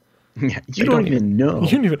car. Yeah, you don't even know.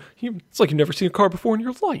 It's like you've never seen a car before in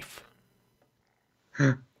your life.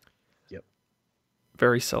 Yep.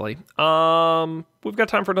 Very silly. We've got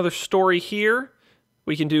time for another story here.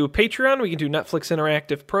 We can do Patreon. We can do Netflix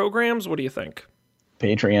interactive programs. What do you think?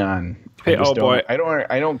 Patreon. Boy. I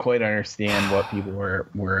don't quite understand what people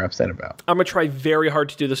were upset about. I'm going to try very hard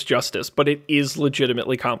to do this justice, but it is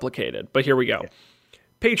legitimately complicated. But here we go. Okay.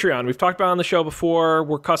 Patreon, we've talked about on the show before.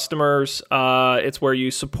 We're customers. It's where you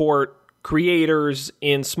support creators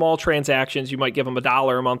in small transactions. You might give them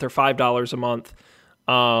 $1 a month or $5 a month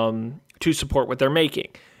to support what they're making.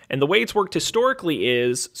 And the way it's worked historically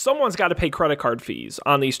is someone's got to pay credit card fees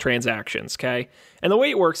on these transactions, okay? And the way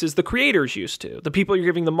it works is the creators used to. The people you're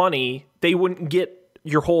giving the money, they wouldn't get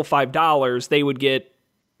your whole $5. They would get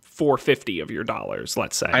 $4.50 of your dollars,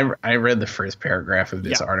 let's say. I read the first paragraph of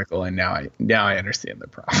this article, and now I understand the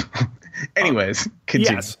problem. Anyways,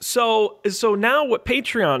 continue. Yes. So now what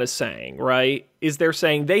Patreon is saying, right, is they're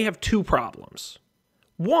saying they have two problems.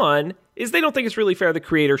 One is they don't think it's really fair the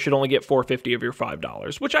creator should only get $4.50 of your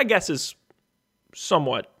 $5, which I guess is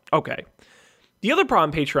somewhat okay. The other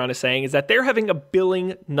problem Patreon is saying is that they're having a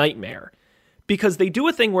billing nightmare because they do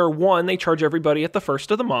a thing where, one, they charge everybody at the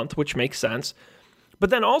first of the month, which makes sense.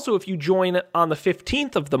 But then also if you join on the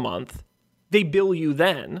 15th of the month, they bill you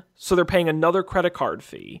then. So they're paying another credit card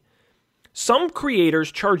fee. Some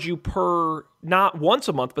creators charge you per, not once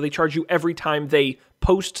a month, but they charge you every time they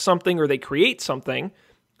post something or they create something.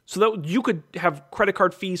 So that you could have credit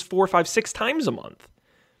card fees 4, 5, 6 times a month.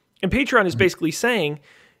 And Patreon is basically saying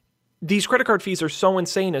these credit card fees are so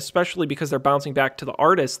insane, especially because they're bouncing back to the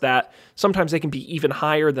artists, that sometimes they can be even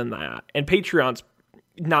higher than that. And Patreon's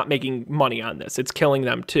not making money on this. It's killing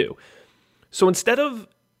them too. So instead of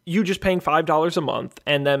you just paying $5 a month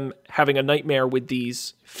and them having a nightmare with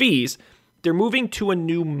these fees, they're moving to a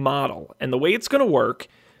new model. And the way it's going to work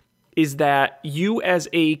is that you as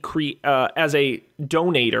a donator,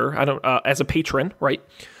 as a patron, right?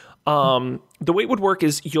 The way it would work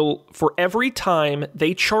is for every time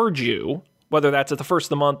they charge you, whether that's at the first of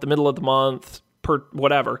the month, the middle of the month, per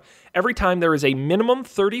whatever, every time there is a minimum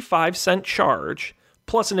 35-cent charge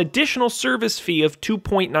plus an additional service fee of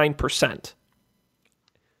 2.9%.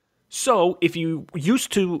 So if you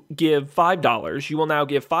used to give $5, you will now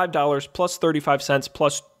give $5 plus 35 cents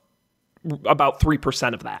plus about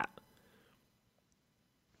 3% of that.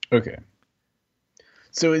 Okay.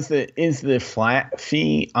 So is the flat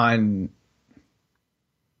fee on,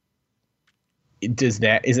 is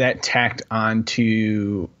that tacked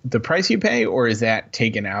onto the price you pay, or is that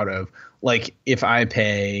taken out of, like, if I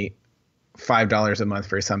pay $5 a month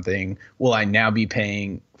for something, will I now be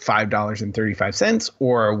paying $5.35,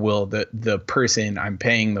 or will the person I'm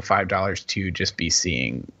paying the $5 to just be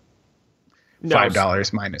seeing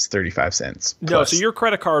 $5 minus 35 cents? No, so your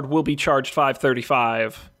credit card will be charged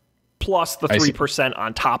 $5.35 plus the 3%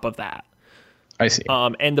 on top of that. I see.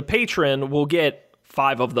 And the patron will get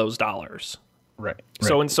 $5 of those dollars. Right.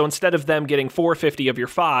 So instead of them getting $4.50 of your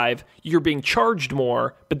 $5, you're being charged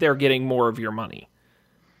more, but they're getting more of your money.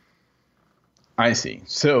 I see.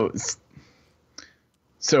 So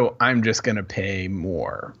I'm just going to pay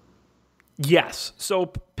more. Yes.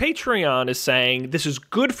 So Patreon is saying this is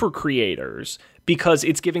good for creators because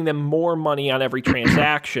it's giving them more money on every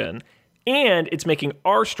transaction. And it's making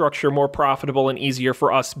our structure more profitable and easier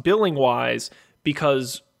for us billing-wise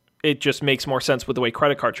because it just makes more sense with the way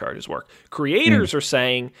credit card charges work. Creators are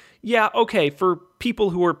saying, yeah, okay, for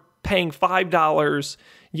people who are paying $5,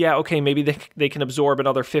 yeah, okay, maybe they can absorb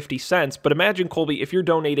another 50 cents. But imagine, Colby, if you're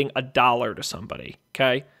donating $1 to somebody,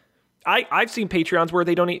 okay? I've seen Patreons where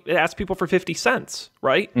they ask people for 50 cents,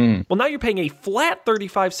 right? Well, now you're paying a flat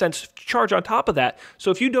 35 cents charge on top of that. So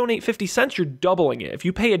if you donate 50 cents, you're doubling it. If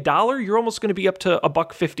you pay $1, you're almost going to be up to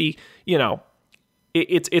 $1.50. You know,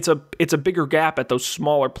 it's a bigger gap at those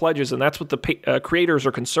smaller pledges, and that's what the creators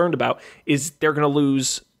are concerned about. Is they're going to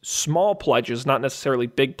lose small pledges, not necessarily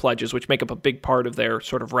big pledges, which make up a big part of their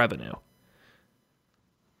sort of revenue.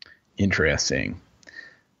 Interesting.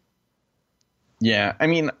 Yeah, I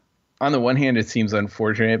mean, on the one hand, it seems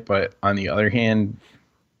unfortunate, but on the other hand,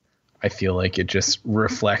 I feel like it just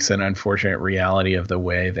reflects an unfortunate reality of the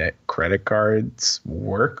way that credit cards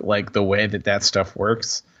work, like the way that stuff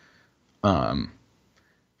works. I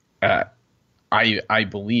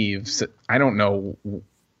believe, I don't know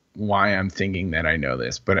why I'm thinking that I know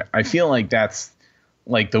this, but I feel like that's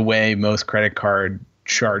like the way most credit card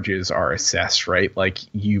charges are assessed, right? Like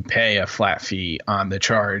you pay a flat fee on the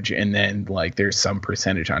charge and then like there's some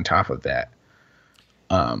percentage on top of that.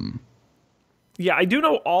 Yeah, I do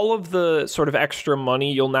know all of the sort of extra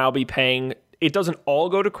money you'll now be paying. It doesn't all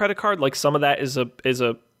go to credit card. Like some of that is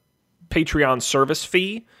a Patreon service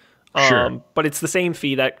fee. Sure. But it's the same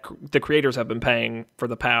fee that the creators have been paying for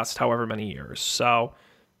the past however many years. So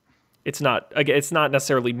it's not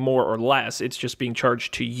necessarily more or less. It's just being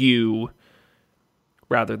charged to you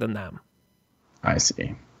rather than them. I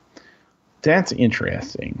see. That's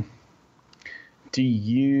interesting.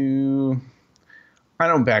 I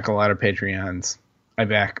don't back a lot of Patreons. I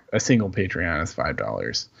back a single Patreon as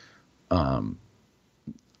 $5.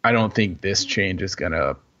 I don't think this change is going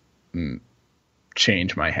to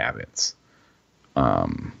change my habits.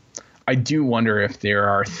 I do wonder if there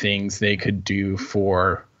are things they could do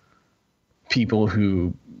for people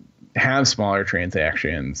who have smaller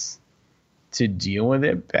transactions to deal with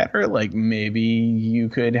it better. Like maybe you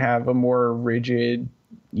could have a more rigid,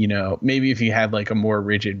 maybe if you had like a more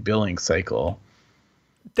rigid billing cycle.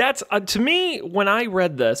 That's to me, when I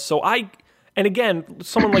read this, and again,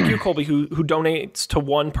 someone like you, Colby, who donates to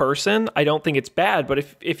one person, I don't think it's bad. But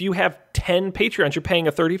if you have 10 Patreons, you're paying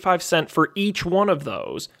a 35 cent for each one of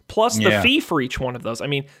those, plus the fee for each one of those. I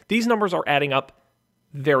mean, these numbers are adding up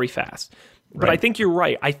very fast. But I think you're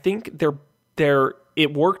right. I think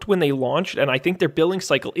it worked when they launched, and I think their billing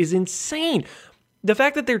cycle is insane. The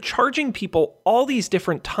fact that they're charging people all these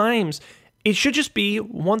different times, it should just be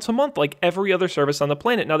once a month, like every other service on the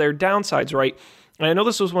planet. Now, there are downsides, right? And I know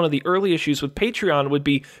this was one of the early issues with Patreon would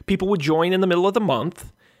be people would join in the middle of the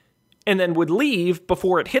month and then would leave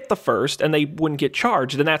before it hit the first, and they wouldn't get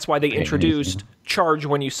charged. And that's why they introduced charge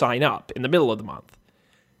when you sign up in the middle of the month.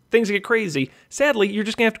 Things get crazy. Sadly, you're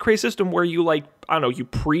just going to have to create a system where you you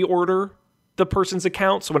pre-order the person's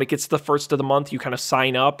account. So when it gets to the first of the month, you kind of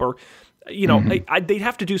sign up or, they'd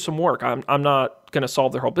have to do some work. I'm not going to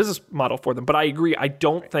solve their whole business model for them, but I agree. I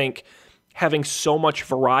don't think having so much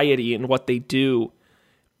variety in what they do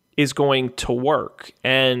is going to work.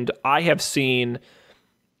 And I have seen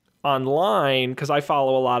online, because I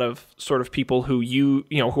follow a lot of sort of people who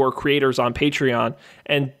who are creators on Patreon,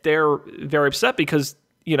 and they're very upset because,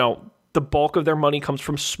 the bulk of their money comes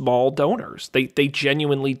from small donors. They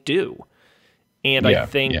genuinely do. And I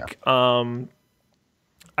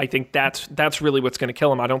think that's really what's going to kill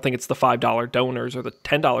them. I don't think it's the $5 donors or the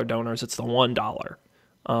 $10 donors. It's the $1.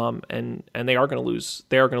 And they are going to lose.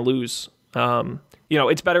 They are going to lose.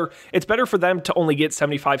 It's better for them to only get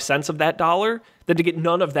 75 cents of that dollar than to get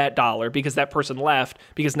none of that dollar because that person left,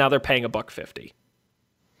 because now they're paying $1.50.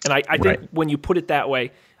 And I think when you put it that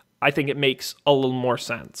way, I think it makes a little more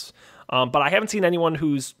sense. But I haven't seen anyone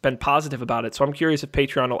who's been positive about it, so I'm curious if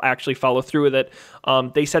Patreon will actually follow through with it.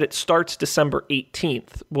 They said it starts December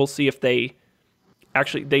 18th. We'll see if they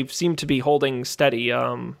seem to be holding steady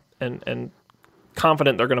and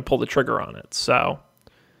confident they're going to pull the trigger on it. So,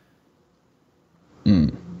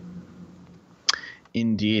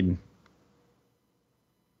 indeed.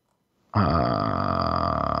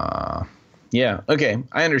 Yeah. Okay.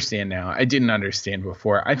 I understand now. I didn't understand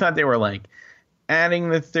before. I thought they were like adding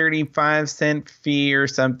the 35 cent fee or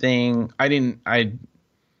something. I didn't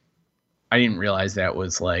realize that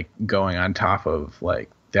was like going on top of like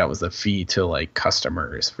that was a fee to like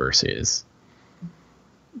customers versus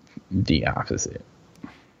the opposite.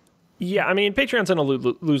 Yeah, I mean, Patreon's in a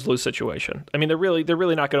lose-lose situation. I mean, they're really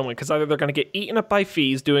not going to win because either they're going to get eaten up by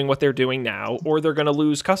fees doing what they're doing now, or they're going to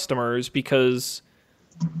lose customers because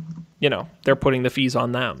they're putting the fees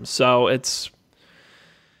on them. So it's,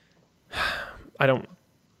 I don't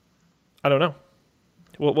know.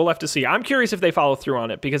 We'll have to see. I'm curious if they follow through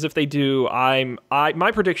on it, because if they do,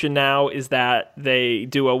 my prediction now is that they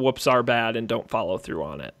do a whoops are bad and don't follow through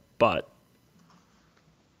on it. But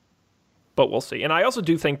we'll see. And I also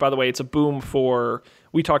do think, by the way, it's a boom for,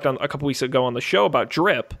 we talked on a couple weeks ago on the show about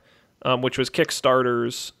Drip, which was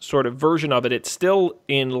Kickstarter's sort of version of it. It's still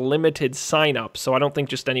in limited sign-up, so I don't think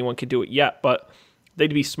just anyone could do it yet, but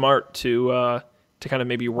they'd be smart to kind of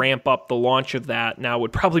maybe ramp up the launch of that. Now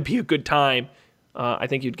would probably be a good time. I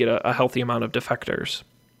think you'd get a healthy amount of defectors.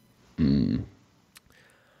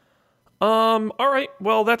 All right.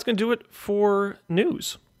 Well, that's going to do it for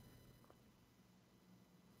news.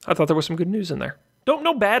 I thought there was some good news in there.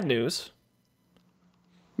 No bad news.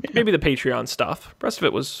 Yeah. Maybe the Patreon stuff. The rest of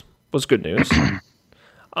it was good news.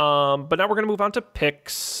 But now we're going to move on to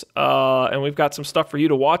picks. And we've got some stuff for you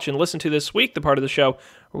to watch and listen to this week, the part of the show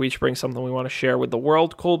where we each bring something we want to share with the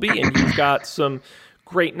world, Colby. And you've got some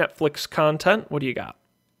great Netflix content. What do you got?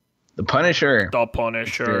 The Punisher. The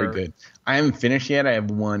Punisher. Very good. I haven't finished yet. I have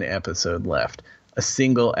one episode left. A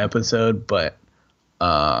single episode, but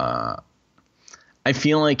I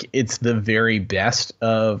feel like it's the very best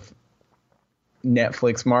of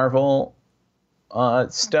Netflix Marvel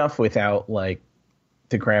stuff without like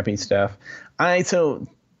the crappy stuff. So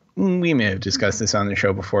we may have discussed this on the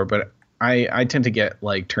show before, but I tend to get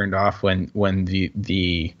like turned off when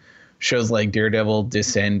the shows like Daredevil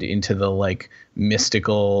descend into the like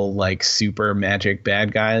mystical, like super magic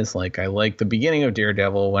bad guys. Like I like the beginning of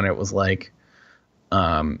Daredevil when it was like,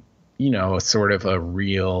 sort of a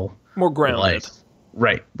real, more grounded.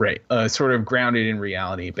 Right. Sort of grounded in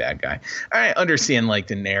reality bad guy. I understand like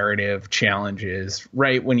the narrative challenges,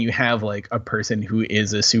 right? When you have like a person who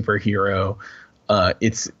is a superhero,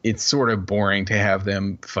 it's sort of boring to have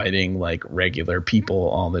them fighting like regular people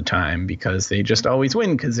all the time because they just always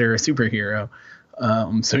win because they're a superhero.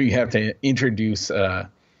 So you have to introduce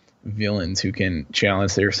villains who can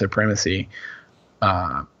challenge their supremacy.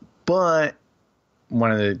 But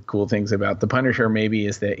one of the cool things about the Punisher maybe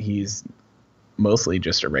is that he's mostly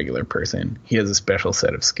just a regular person. He has a special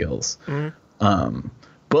set of skills. Mm-hmm.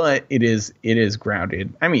 But it is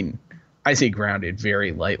grounded. I mean, I say grounded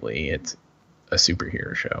very lightly. It's a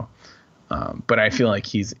superhero show. But I feel like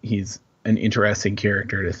he's an interesting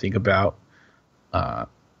character to think about.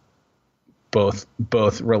 Both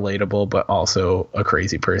relatable, but also a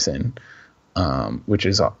crazy person, which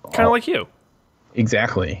is kind of like you.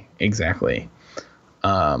 Exactly.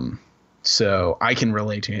 So I can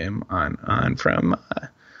relate to him on from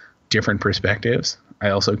different perspectives. I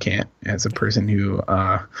also can't, as a person who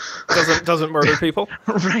doesn't murder people.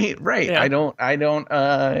 Right. Yeah. I don't.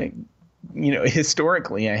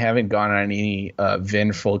 Historically, I haven't gone on any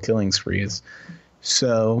vengeful killing sprees.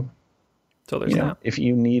 So there's that. If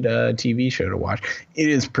you need a TV show to watch, it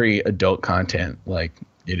is pretty adult content. Like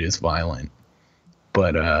it is violent,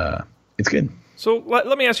 but it's good. So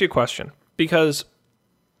let me ask you a question, because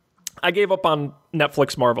I gave up on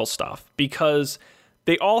Netflix Marvel stuff because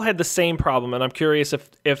they all had the same problem, and I'm curious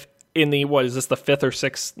if in the, what is this, the 5th or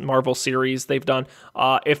 6th Marvel series they've done,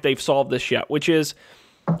 if they've solved this yet, which is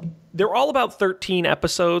they're all about 13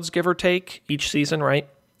 episodes, give or take, each season, right?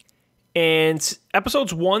 And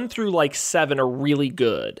episodes 1 through like 7 are really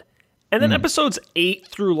good. And then episodes 8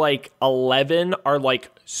 through like 11 are like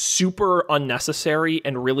super unnecessary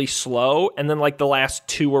and really slow. And then like the last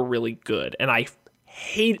 2 are really good. And I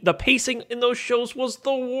hate the pacing in those shows was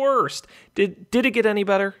the worst. Did it get any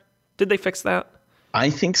better? Did they fix that? I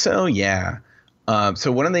think so. Yeah.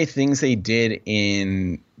 So one of the things they did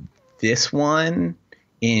in this one,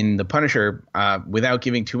 in the Punisher, without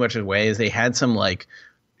giving too much away, is they had some like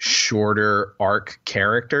shorter arc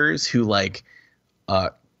characters who like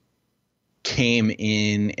came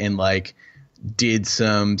in and like did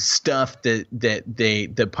some stuff that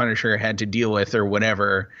the Punisher had to deal with or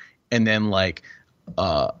whatever, and then like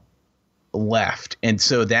left. And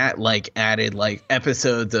so that like added like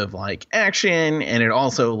episodes of like action, and it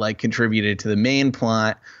also like contributed to the main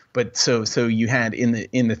plot. But so you had in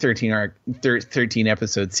the 13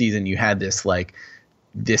 episode season, you had this like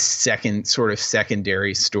this second sort of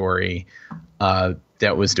secondary story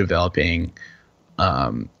that was developing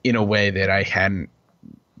in a way that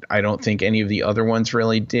I don't think any of the other ones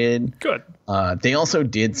really did. Good. They also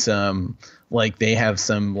did some, like, they have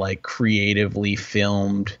some like creatively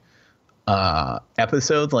filmed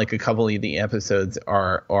episodes. Like a couple of the episodes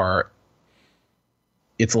are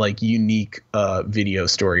it's like unique video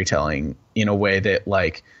storytelling in a way that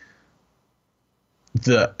like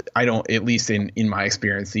I don't, at least in my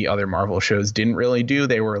experience, the other Marvel shows didn't really do.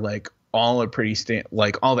 They were like all a pretty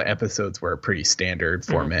like all the episodes were a pretty standard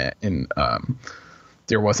format, and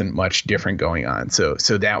there wasn't much different going on. So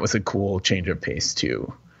that was a cool change of pace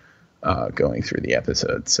too, going through the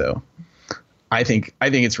episodes. So I think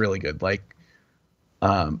it's really good. Like,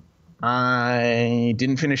 I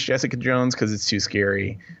didn't finish Jessica Jones because it's too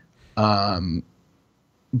scary. But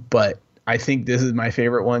I think this is my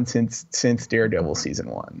favorite one since Daredevil season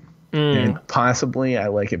 1. And possibly I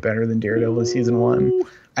like it better than Daredevil season 1.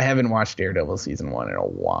 I haven't watched Daredevil season 1 in a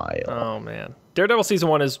while. Oh man. Daredevil season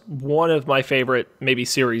 1 is one of my favorite maybe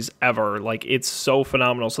series ever. Like, it's so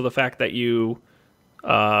phenomenal. So the fact that you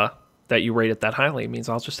rate it that highly means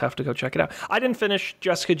I'll just have to go check it out. I didn't finish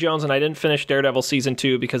Jessica Jones and I didn't finish Daredevil season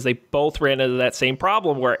 2 because they both ran into that same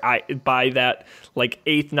problem where by that like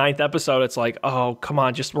 8th, 9th episode, it's like, oh, come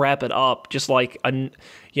on, just wrap it up. Just like,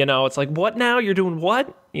 it's like, what now? You're doing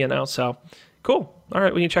what? So cool. All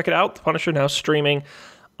right, we can check it out. The Punisher now streaming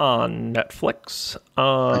on Netflix.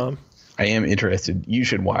 I am interested. You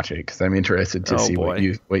should watch it because I'm interested to see what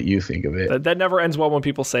you think of it. That never ends well when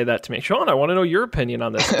people say that to me. Sean, I want to know your opinion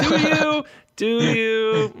on this. Do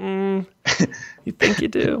you? You think you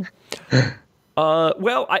do?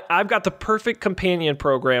 Well, I've got the perfect companion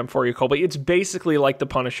program for you, Colby. It's basically like The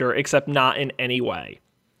Punisher, except not in any way.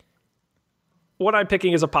 What I'm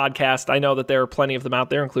picking is a podcast. I know that there are plenty of them out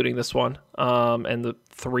there, including this one, and the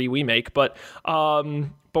 3 we make. But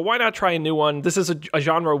why not try a new one? This is a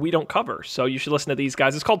genre we don't cover, so you should listen to these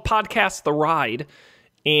guys. It's called Podcast The Ride,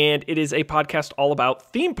 and it is a podcast all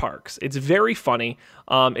about theme parks. It's very funny.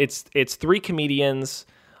 It's 3 comedians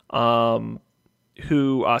who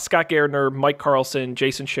Scott Gardner, Mike Carlson,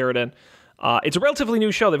 Jason Sheridan. It's a relatively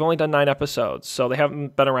new show. They've only done 9 episodes, so they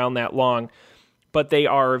haven't been around that long. But they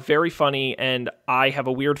are very funny, and I have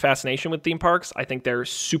a weird fascination with theme parks. I think they're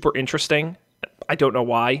super interesting. I don't know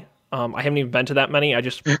why. I haven't even been to that many. I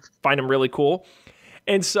just find them really cool.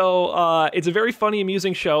 And so it's a very funny,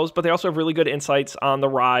 amusing shows, but they also have really good insights on the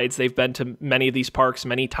rides. They've been to many of these parks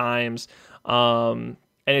many times. And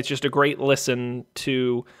it's just a great listen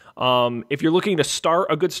to. If you're looking to start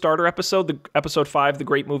a good starter episode, the episode 5, The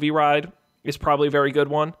Great Movie Ride, is probably a very good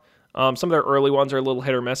one. Some of their early ones are a little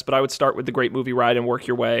hit or miss, but I would start with The Great Movie Ride and work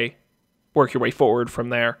your way forward from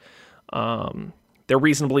there. They're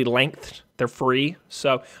reasonably lengthed. They're free.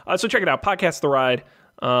 So check it out. Podcast The Ride,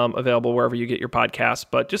 available wherever you get your podcasts,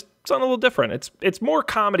 but just something a little different. It's more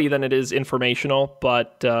comedy than it is informational,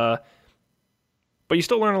 but you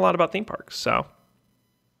still learn a lot about theme parks. So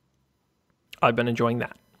I've been enjoying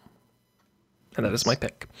that. And that is my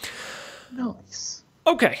pick. Nice.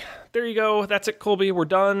 Okay, there you go. That's it, Colby. We're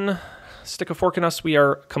done. Stick a fork in us. We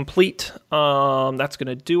are complete. That's going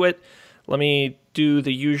to do it. Let me do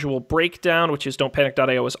the usual breakdown, which is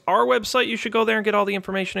don'tpanic.io is our website. You should go there and get all the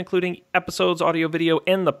information, including episodes, audio, video,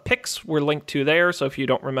 and the picks we're linked to there. So if you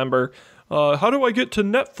don't remember, how do I get to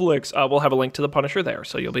Netflix? We'll have a link to The Punisher there,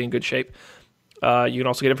 so you'll be in good shape. You can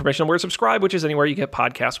also get information on where to subscribe, which is anywhere you get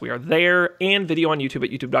podcasts. We are there, and video on YouTube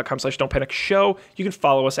at youtube.com/don'tpanicshow. You can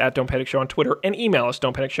follow us at Don't Panic Show on Twitter and email us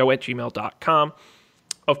don'tpanicshow@gmail.com.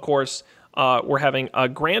 Of course, we're having a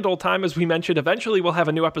grand old time. As we mentioned, eventually we'll have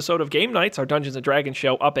a new episode of Game Nights, our Dungeons & Dragons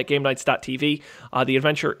show, up at GameNights.tv. The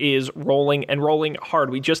adventure is rolling hard.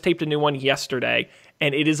 We just taped a new one yesterday,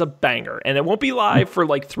 and it is a banger. And it won't be live for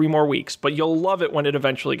like 3 more weeks, but you'll love it when it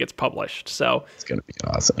eventually gets published. So it's going to be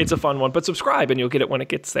awesome. It's a fun one. But subscribe, and you'll get it when it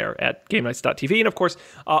gets there at GameNights.tv. And of course,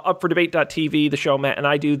 UpForDebate.tv, the show Matt and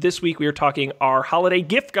I do. This week we are talking our holiday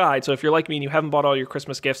gift guide. So if you're like me and you haven't bought all your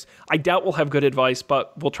Christmas gifts, I doubt we'll have good advice,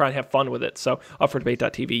 but we'll try and have fun with it. So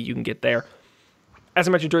UpForDebate.tv, you can get there. As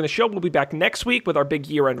I mentioned during the show, we'll be back next week with our big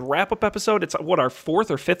year-end wrap-up episode. It's our 4th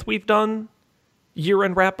or 5th we've done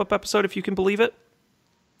year-end wrap-up episode, if you can believe it.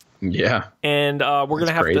 Yeah, and we're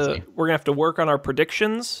gonna have to work on our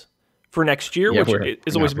predictions for next year, which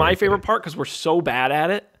is always my favorite part because we're so bad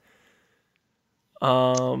at it.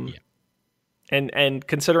 And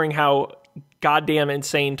considering how goddamn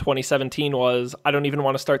insane 2017 was, I don't even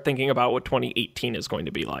want to start thinking about what 2018 is going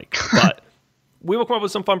to be like. But we will come up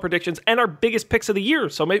with some fun predictions and our biggest picks of the year.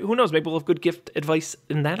 So maybe, who knows? Maybe we'll have good gift advice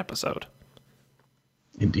in that episode.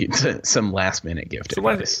 Indeed, some last-minute gift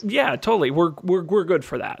advice. Yeah, totally. We're good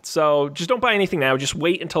for that. So just don't buy anything now. Just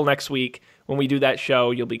wait until next week when we do that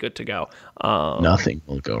show. You'll be good to go. Nothing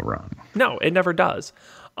will go wrong. No, it never does.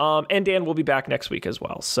 And Dan will be back next week as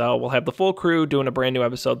well. So we'll have the full crew doing a brand new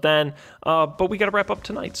episode then. But we got to wrap up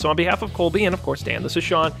tonight. So on behalf of Colby and, of course, Dan, this is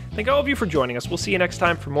Sean. Thank all of you for joining us. We'll see you next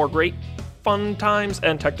time for more great fun times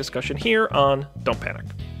and tech discussion here on Don't Panic.